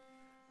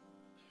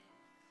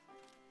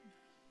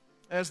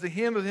 As the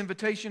hymn of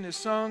invitation is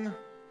sung,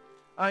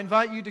 I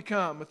invite you to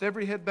come with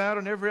every head bowed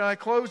and every eye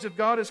closed. If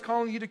God is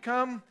calling you to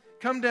come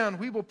down.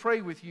 We will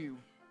pray with you.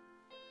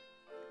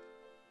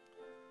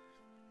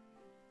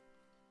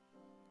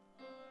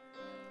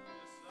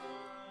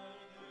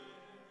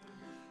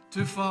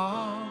 To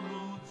follow.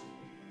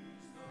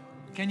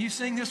 Can you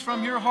sing this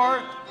from your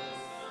heart?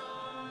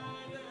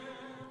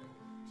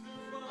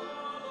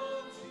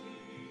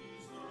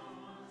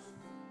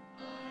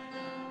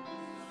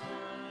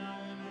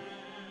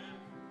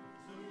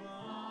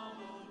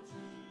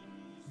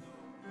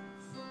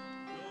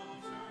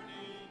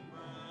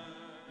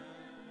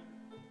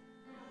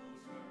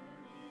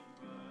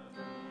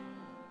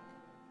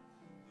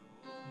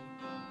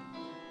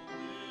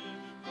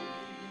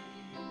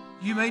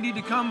 You may need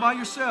to come by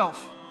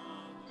yourself.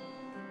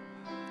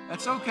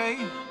 That's okay.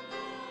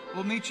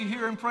 We'll meet you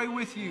here and pray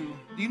with you.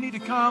 Do you need to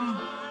come?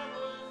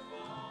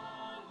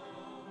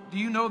 Do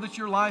you know that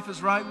your life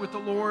is right with the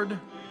Lord?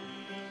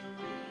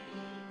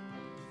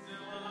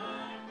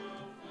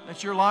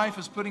 That your life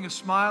is putting a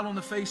smile on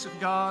the face of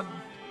God?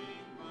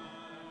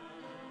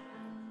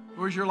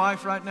 Or is your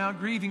life right now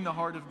grieving the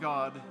heart of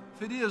God?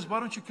 If it is, why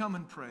don't you come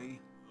and pray?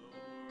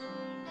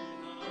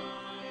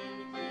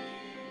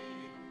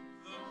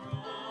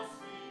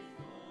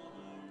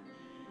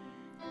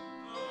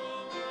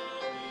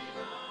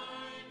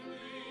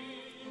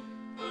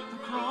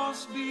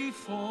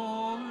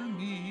 Before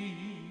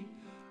me,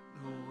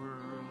 the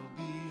world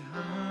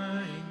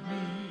behind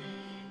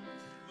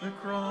me, the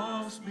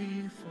cross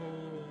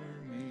before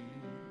me.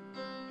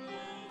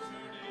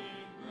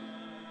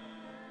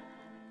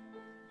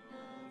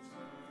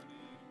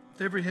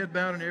 With every head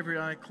bowed and every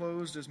eye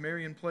closed as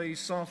Marian plays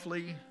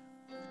softly,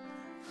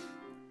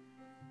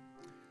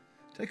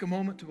 take a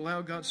moment to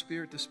allow God's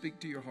Spirit to speak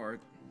to your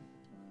heart.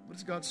 What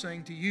is God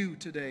saying to you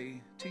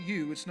today? To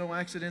you, it's no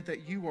accident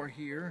that you are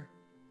here.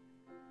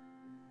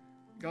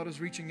 God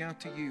is reaching out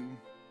to you.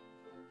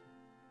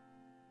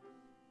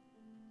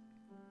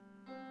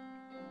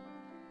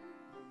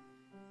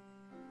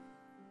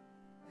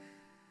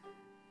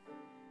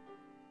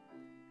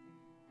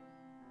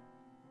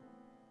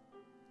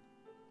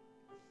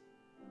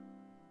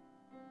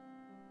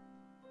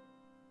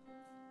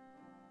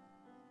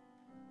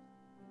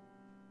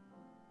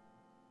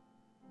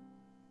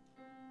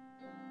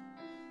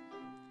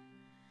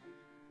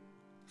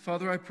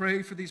 Father, I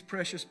pray for these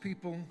precious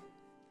people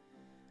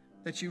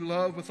that you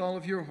love with all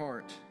of your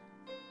heart.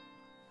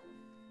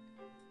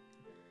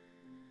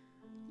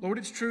 Lord,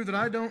 it's true that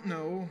I don't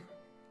know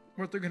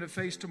what they're going to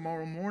face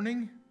tomorrow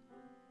morning.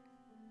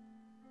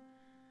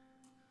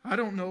 I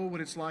don't know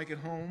what it's like at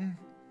home.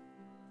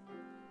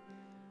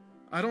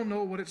 I don't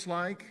know what it's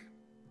like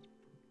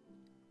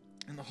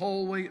in the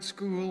hallway at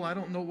school. I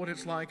don't know what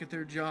it's like at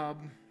their job.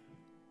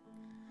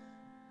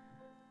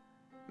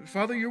 But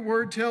Father, your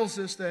word tells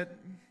us that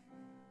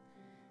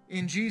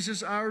in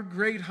Jesus, our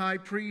great high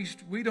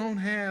priest, we don't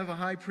have a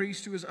high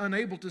priest who is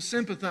unable to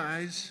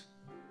sympathize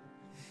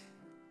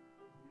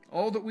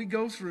all that we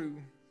go through.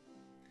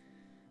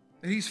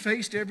 That he's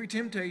faced every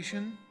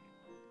temptation.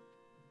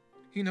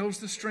 He knows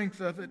the strength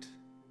of it.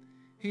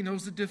 He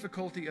knows the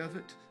difficulty of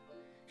it.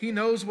 He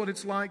knows what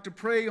it's like to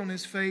pray on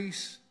his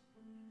face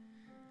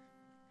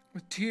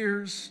with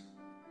tears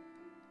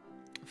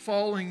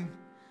falling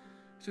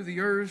to the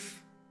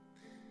earth.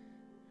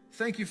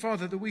 Thank you,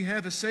 Father, that we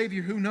have a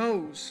Savior who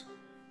knows,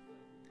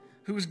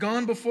 who has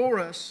gone before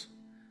us,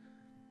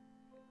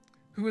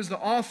 who is the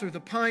author, the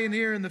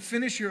pioneer, and the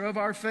finisher of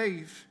our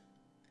faith.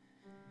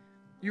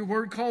 Your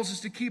word calls us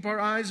to keep our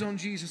eyes on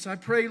Jesus. I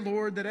pray,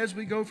 Lord, that as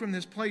we go from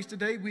this place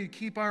today, we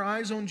keep our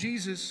eyes on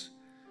Jesus,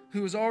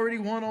 who has already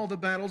won all the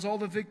battles, all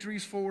the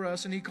victories for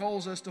us, and he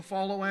calls us to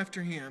follow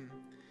after him.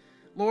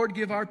 Lord,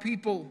 give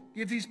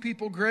these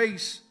people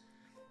grace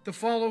to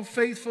follow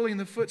faithfully in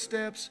the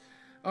footsteps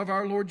of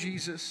our Lord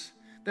Jesus,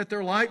 that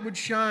their light would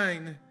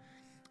shine,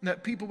 and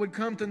that people would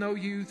come to know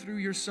you through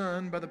your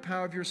Son by the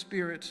power of your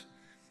Spirit.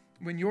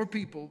 When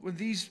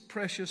these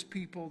precious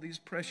people, these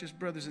precious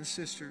brothers and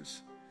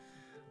sisters,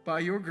 by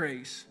your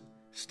grace,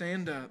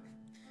 stand up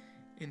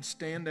and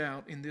stand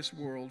out in this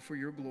world for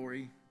your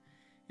glory.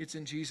 It's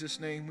in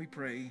Jesus' name we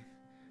pray.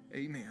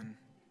 Amen.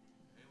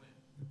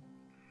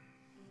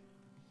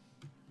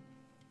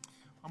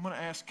 I'm going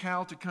to ask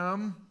Cal to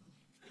come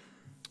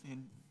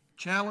and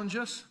challenge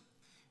us,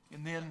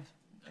 and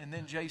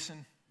then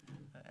Jason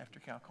after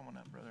Cal. Come on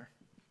up, brother.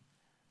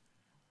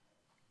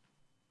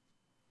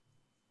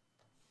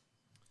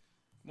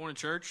 Good morning,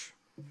 church.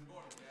 Good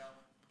morning, Cal.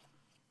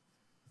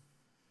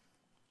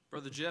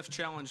 Brother Jeff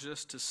challenged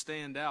us to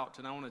stand out,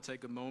 and I want to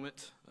take a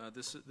moment.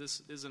 This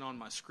isn't on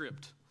my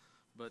script,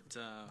 but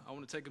I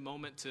want to take a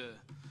moment to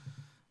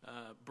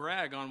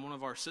brag on one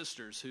of our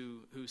sisters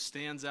who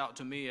stands out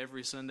to me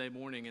every Sunday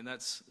morning, and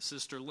that's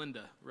Sister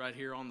Linda, right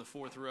here on the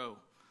fourth row.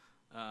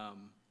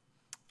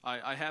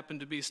 I happened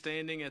to be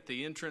standing at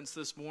the entrance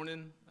this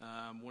morning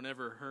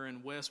whenever her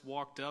and Wes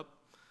walked up,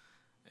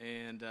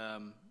 and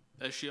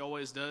as she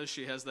always does,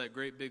 she has that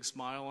great big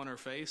smile on her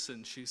face,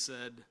 and she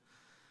said,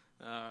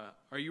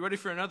 "Are you ready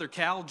for another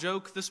Cal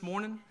joke this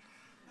morning?"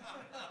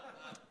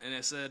 And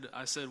I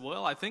said,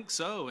 "Well, I think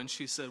so." And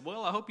she said,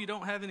 "Well, I hope you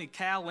don't have any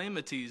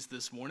calamities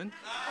this morning."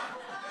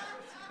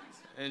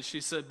 And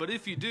she said, "But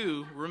if you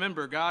do,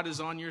 remember, God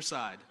is on your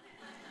side.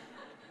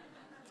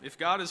 If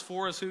God is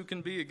for us, who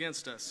can be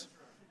against us?"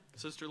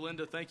 Sister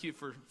Linda, thank you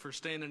for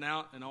standing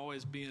out and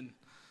always being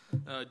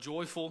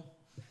joyful.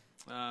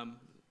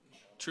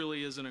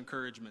 Truly is an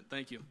encouragement.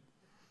 Thank you.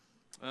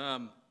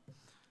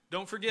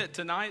 Don't forget,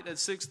 tonight at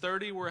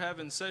 6:30, we're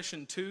having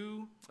session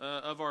 2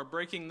 of our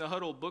Breaking the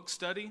Huddle book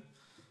study.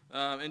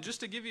 And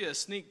just to give you a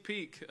sneak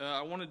peek,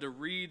 I wanted to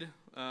read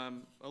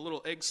a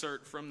little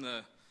excerpt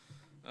from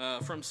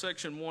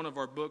section 1 of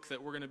our book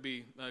that we're going to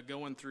be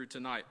going through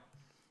tonight.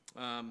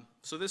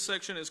 So this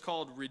section is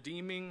called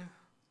Redeeming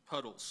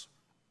Huddles.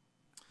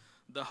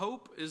 The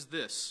hope is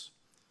this: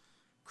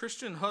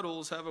 Christian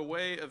huddles have a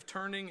way of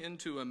turning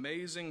into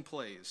amazing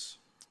plays.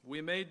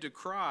 We may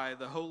decry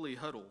the holy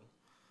huddle,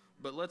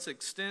 but let's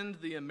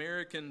extend the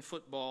American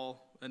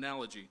football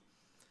analogy.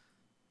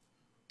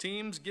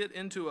 Teams get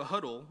into a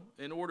huddle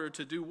in order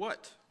to do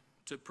what?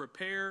 To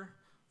prepare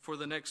for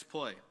the next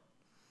play.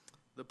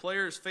 The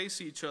players face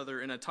each other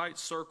in a tight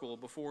circle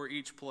before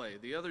each play.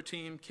 The other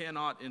team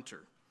cannot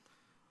enter.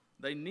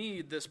 They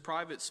need this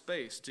private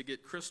space to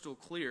get crystal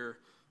clear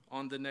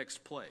on the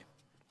next play.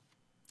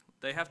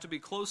 They have to be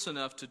close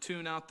enough to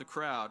tune out the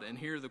crowd and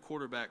hear the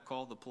quarterback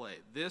call the play.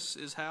 This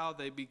is how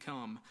they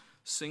become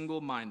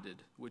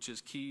single-minded, which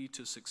is key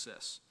to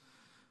success.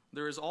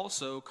 There is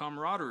also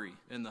camaraderie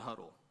in the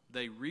huddle.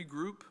 They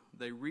regroup,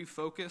 they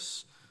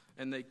refocus,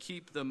 and they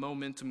keep the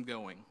momentum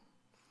going.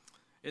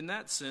 In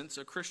that sense,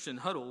 a Christian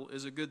huddle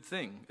is a good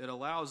thing. It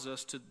allows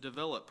us to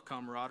develop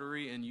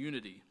camaraderie and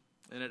unity,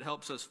 and it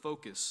helps us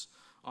focus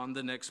on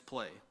the next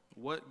play,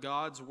 what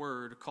God's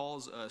Word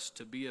calls us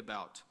to be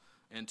about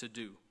and to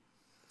do.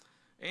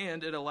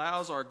 And it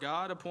allows our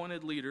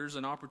God-appointed leaders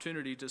an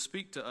opportunity to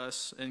speak to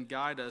us and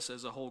guide us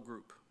as a whole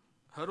group.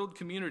 Huddled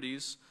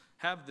communities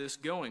have this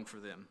going for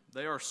them.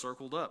 They are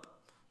circled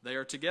up. They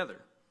are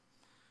together.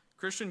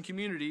 Christian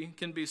community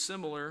can be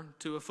similar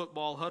to a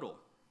football huddle.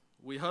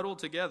 We huddle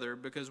together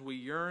because we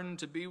yearn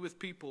to be with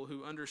people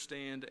who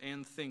understand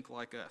and think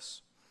like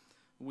us.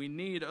 We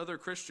need other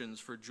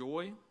Christians for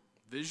joy,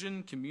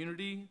 vision,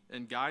 community,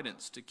 and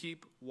guidance to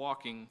keep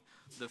walking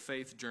the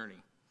faith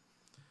journey.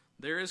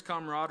 There is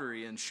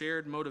camaraderie and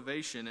shared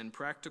motivation and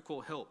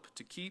practical help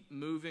to keep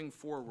moving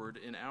forward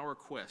in our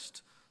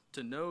quest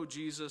to know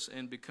Jesus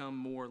and become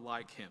more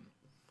like him.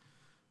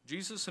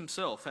 Jesus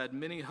himself had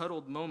many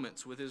huddled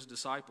moments with his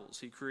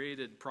disciples. He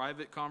created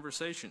private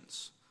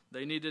conversations.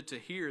 They needed to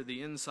hear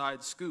the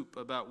inside scoop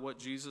about what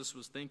Jesus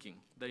was thinking.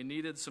 They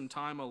needed some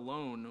time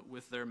alone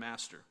with their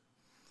master.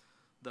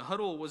 The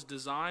huddle was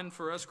designed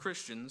for us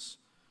Christians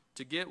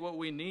to get what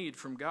we need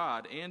from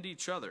God and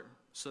each other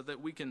so that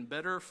we can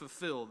better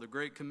fulfill the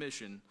Great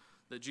Commission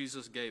that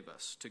Jesus gave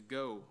us to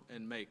go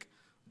and make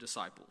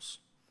disciples.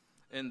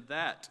 And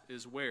that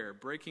is where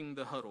breaking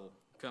the huddle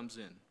comes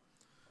in.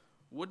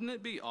 Wouldn't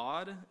it be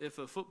odd if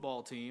a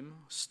football team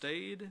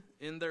stayed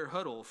in their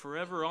huddle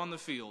forever on the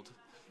field?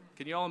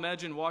 Can you all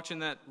imagine watching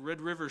that Red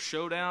River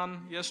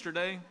Showdown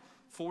yesterday?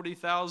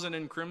 40,000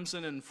 in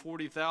crimson and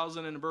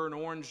 40,000 in burnt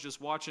orange, just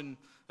watching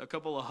a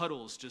couple of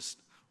huddles, just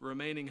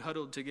remaining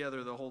huddled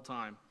together the whole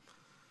time.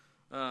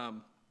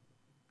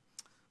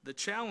 The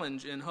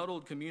challenge in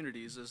huddled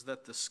communities is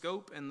that the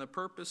scope and the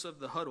purpose of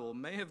the huddle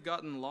may have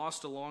gotten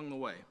lost along the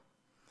way.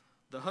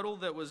 The huddle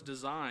that was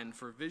designed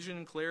for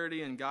vision,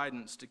 clarity, and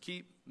guidance to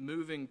keep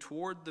moving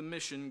toward the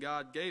mission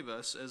God gave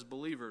us as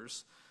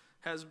believers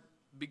has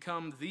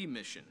become the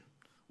mission.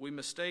 We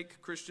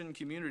mistake Christian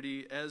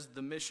community as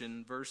the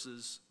mission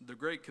versus the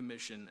Great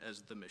Commission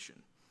as the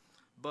mission.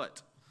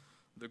 But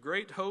the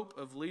great hope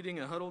of leading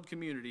a huddled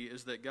community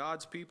is that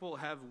God's people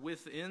have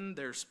within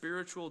their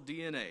spiritual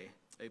DNA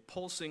a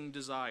pulsing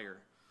desire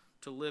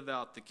to live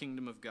out the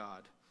kingdom of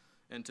God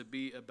and to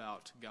be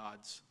about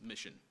God's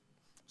mission.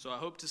 So I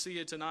hope to see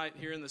you tonight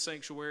here in the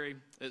sanctuary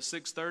at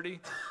 6:30.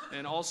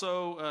 And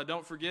also,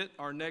 don't forget,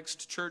 our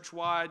next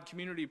church-wide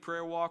community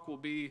prayer walk will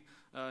be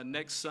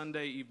next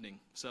Sunday evening.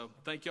 So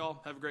thank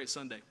y'all. Have a great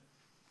Sunday.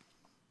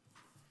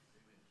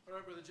 All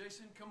right, Brother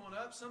Jason, come on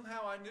up.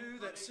 Somehow I knew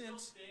that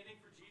since... Standing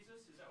for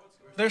Jesus? Is that what's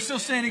going on? They're still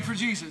standing for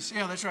Jesus.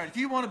 Yeah, that's right. If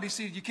you want to be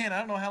seated, you can. I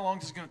don't know how long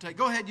this is going to take.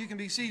 Go ahead, you can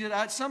be seated.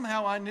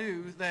 Somehow I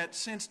knew that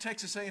since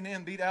Texas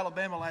A&M beat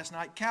Alabama last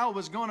night, Cal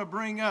was going to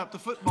bring up the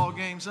football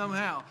game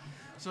somehow.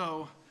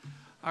 So,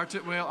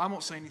 well, I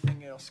won't say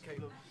anything else,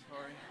 Caleb.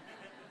 Sorry.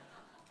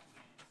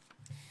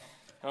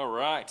 All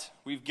right.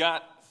 We've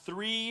got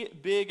 3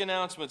 big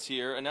announcements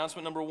here.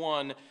 Announcement number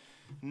 1,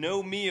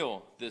 no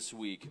meal this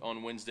week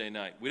on Wednesday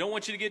night. We don't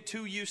want you to get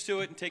too used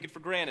to it and take it for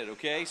granted,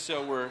 okay?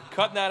 So we're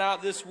cutting that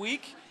out this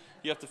week.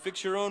 You have to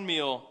fix your own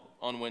meal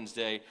on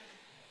Wednesday.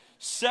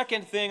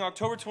 Second thing,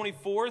 October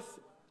 24th,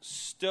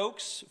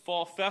 Stokes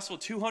Fall Festival,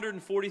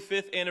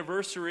 245th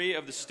anniversary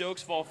of the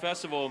Stokes Fall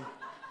Festival.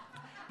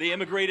 They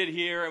immigrated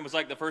here and was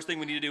like, the first thing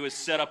we need to do is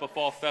set up a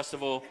fall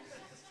festival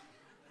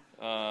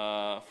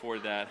for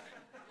that.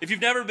 If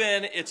you've never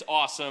been, it's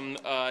awesome.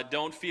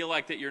 Don't feel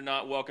like that you're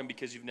not welcome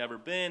because you've never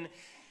been.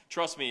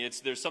 Trust me,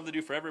 there's something to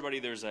do for everybody.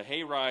 There's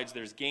hay rides,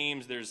 there's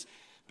games, there's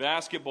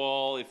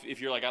basketball.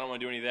 If you're like, I don't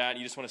want to do any of that, and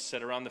you just want to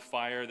sit around the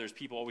fire, there's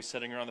people always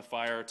sitting around the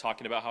fire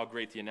talking about how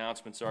great the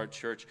announcements are at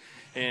church.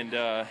 And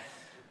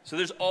so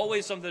there's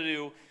always something to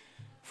do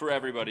for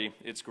everybody.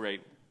 It's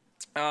great.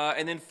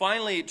 And then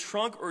finally,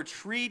 Trunk or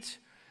Treat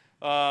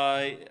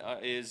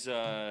is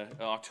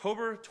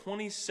October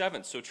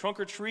 27th. So Trunk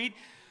or Treat,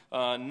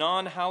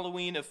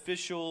 non-Halloween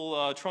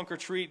official Trunk or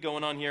Treat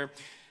going on here.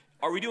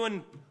 Are we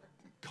doing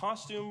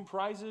costume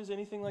prizes,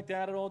 anything like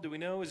that at all? Do we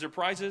know? Is there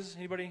prizes?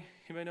 Anybody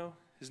know?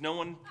 Is no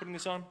one putting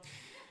this on?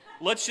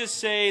 Let's just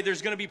say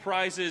there's going to be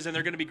prizes, and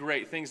they're going to be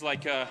great. Things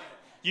like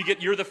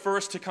you're the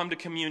first to come to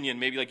communion.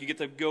 Maybe like you get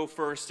to go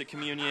first to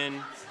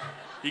communion.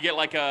 You get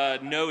like a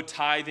no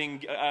tithing,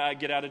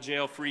 get out of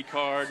jail free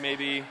card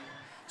maybe.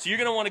 So you're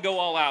going to want to go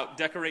all out.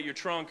 Decorate your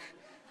trunk,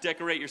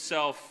 decorate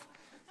yourself.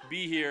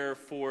 Be here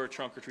for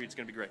Trunk or Treat. It's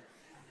going to be great.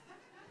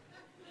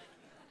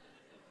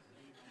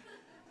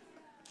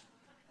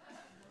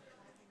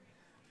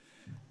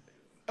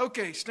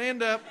 Okay,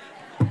 stand up.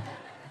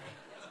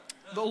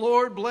 The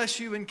Lord bless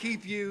you and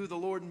keep you. The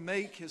Lord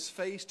make his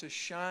face to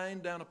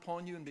shine down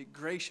upon you and be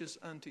gracious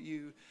unto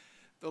you.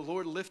 The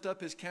Lord lift up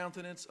his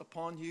countenance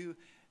upon you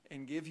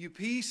and give you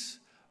peace,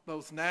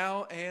 both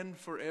now and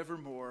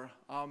forevermore.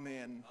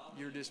 Amen.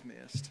 You're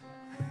dismissed.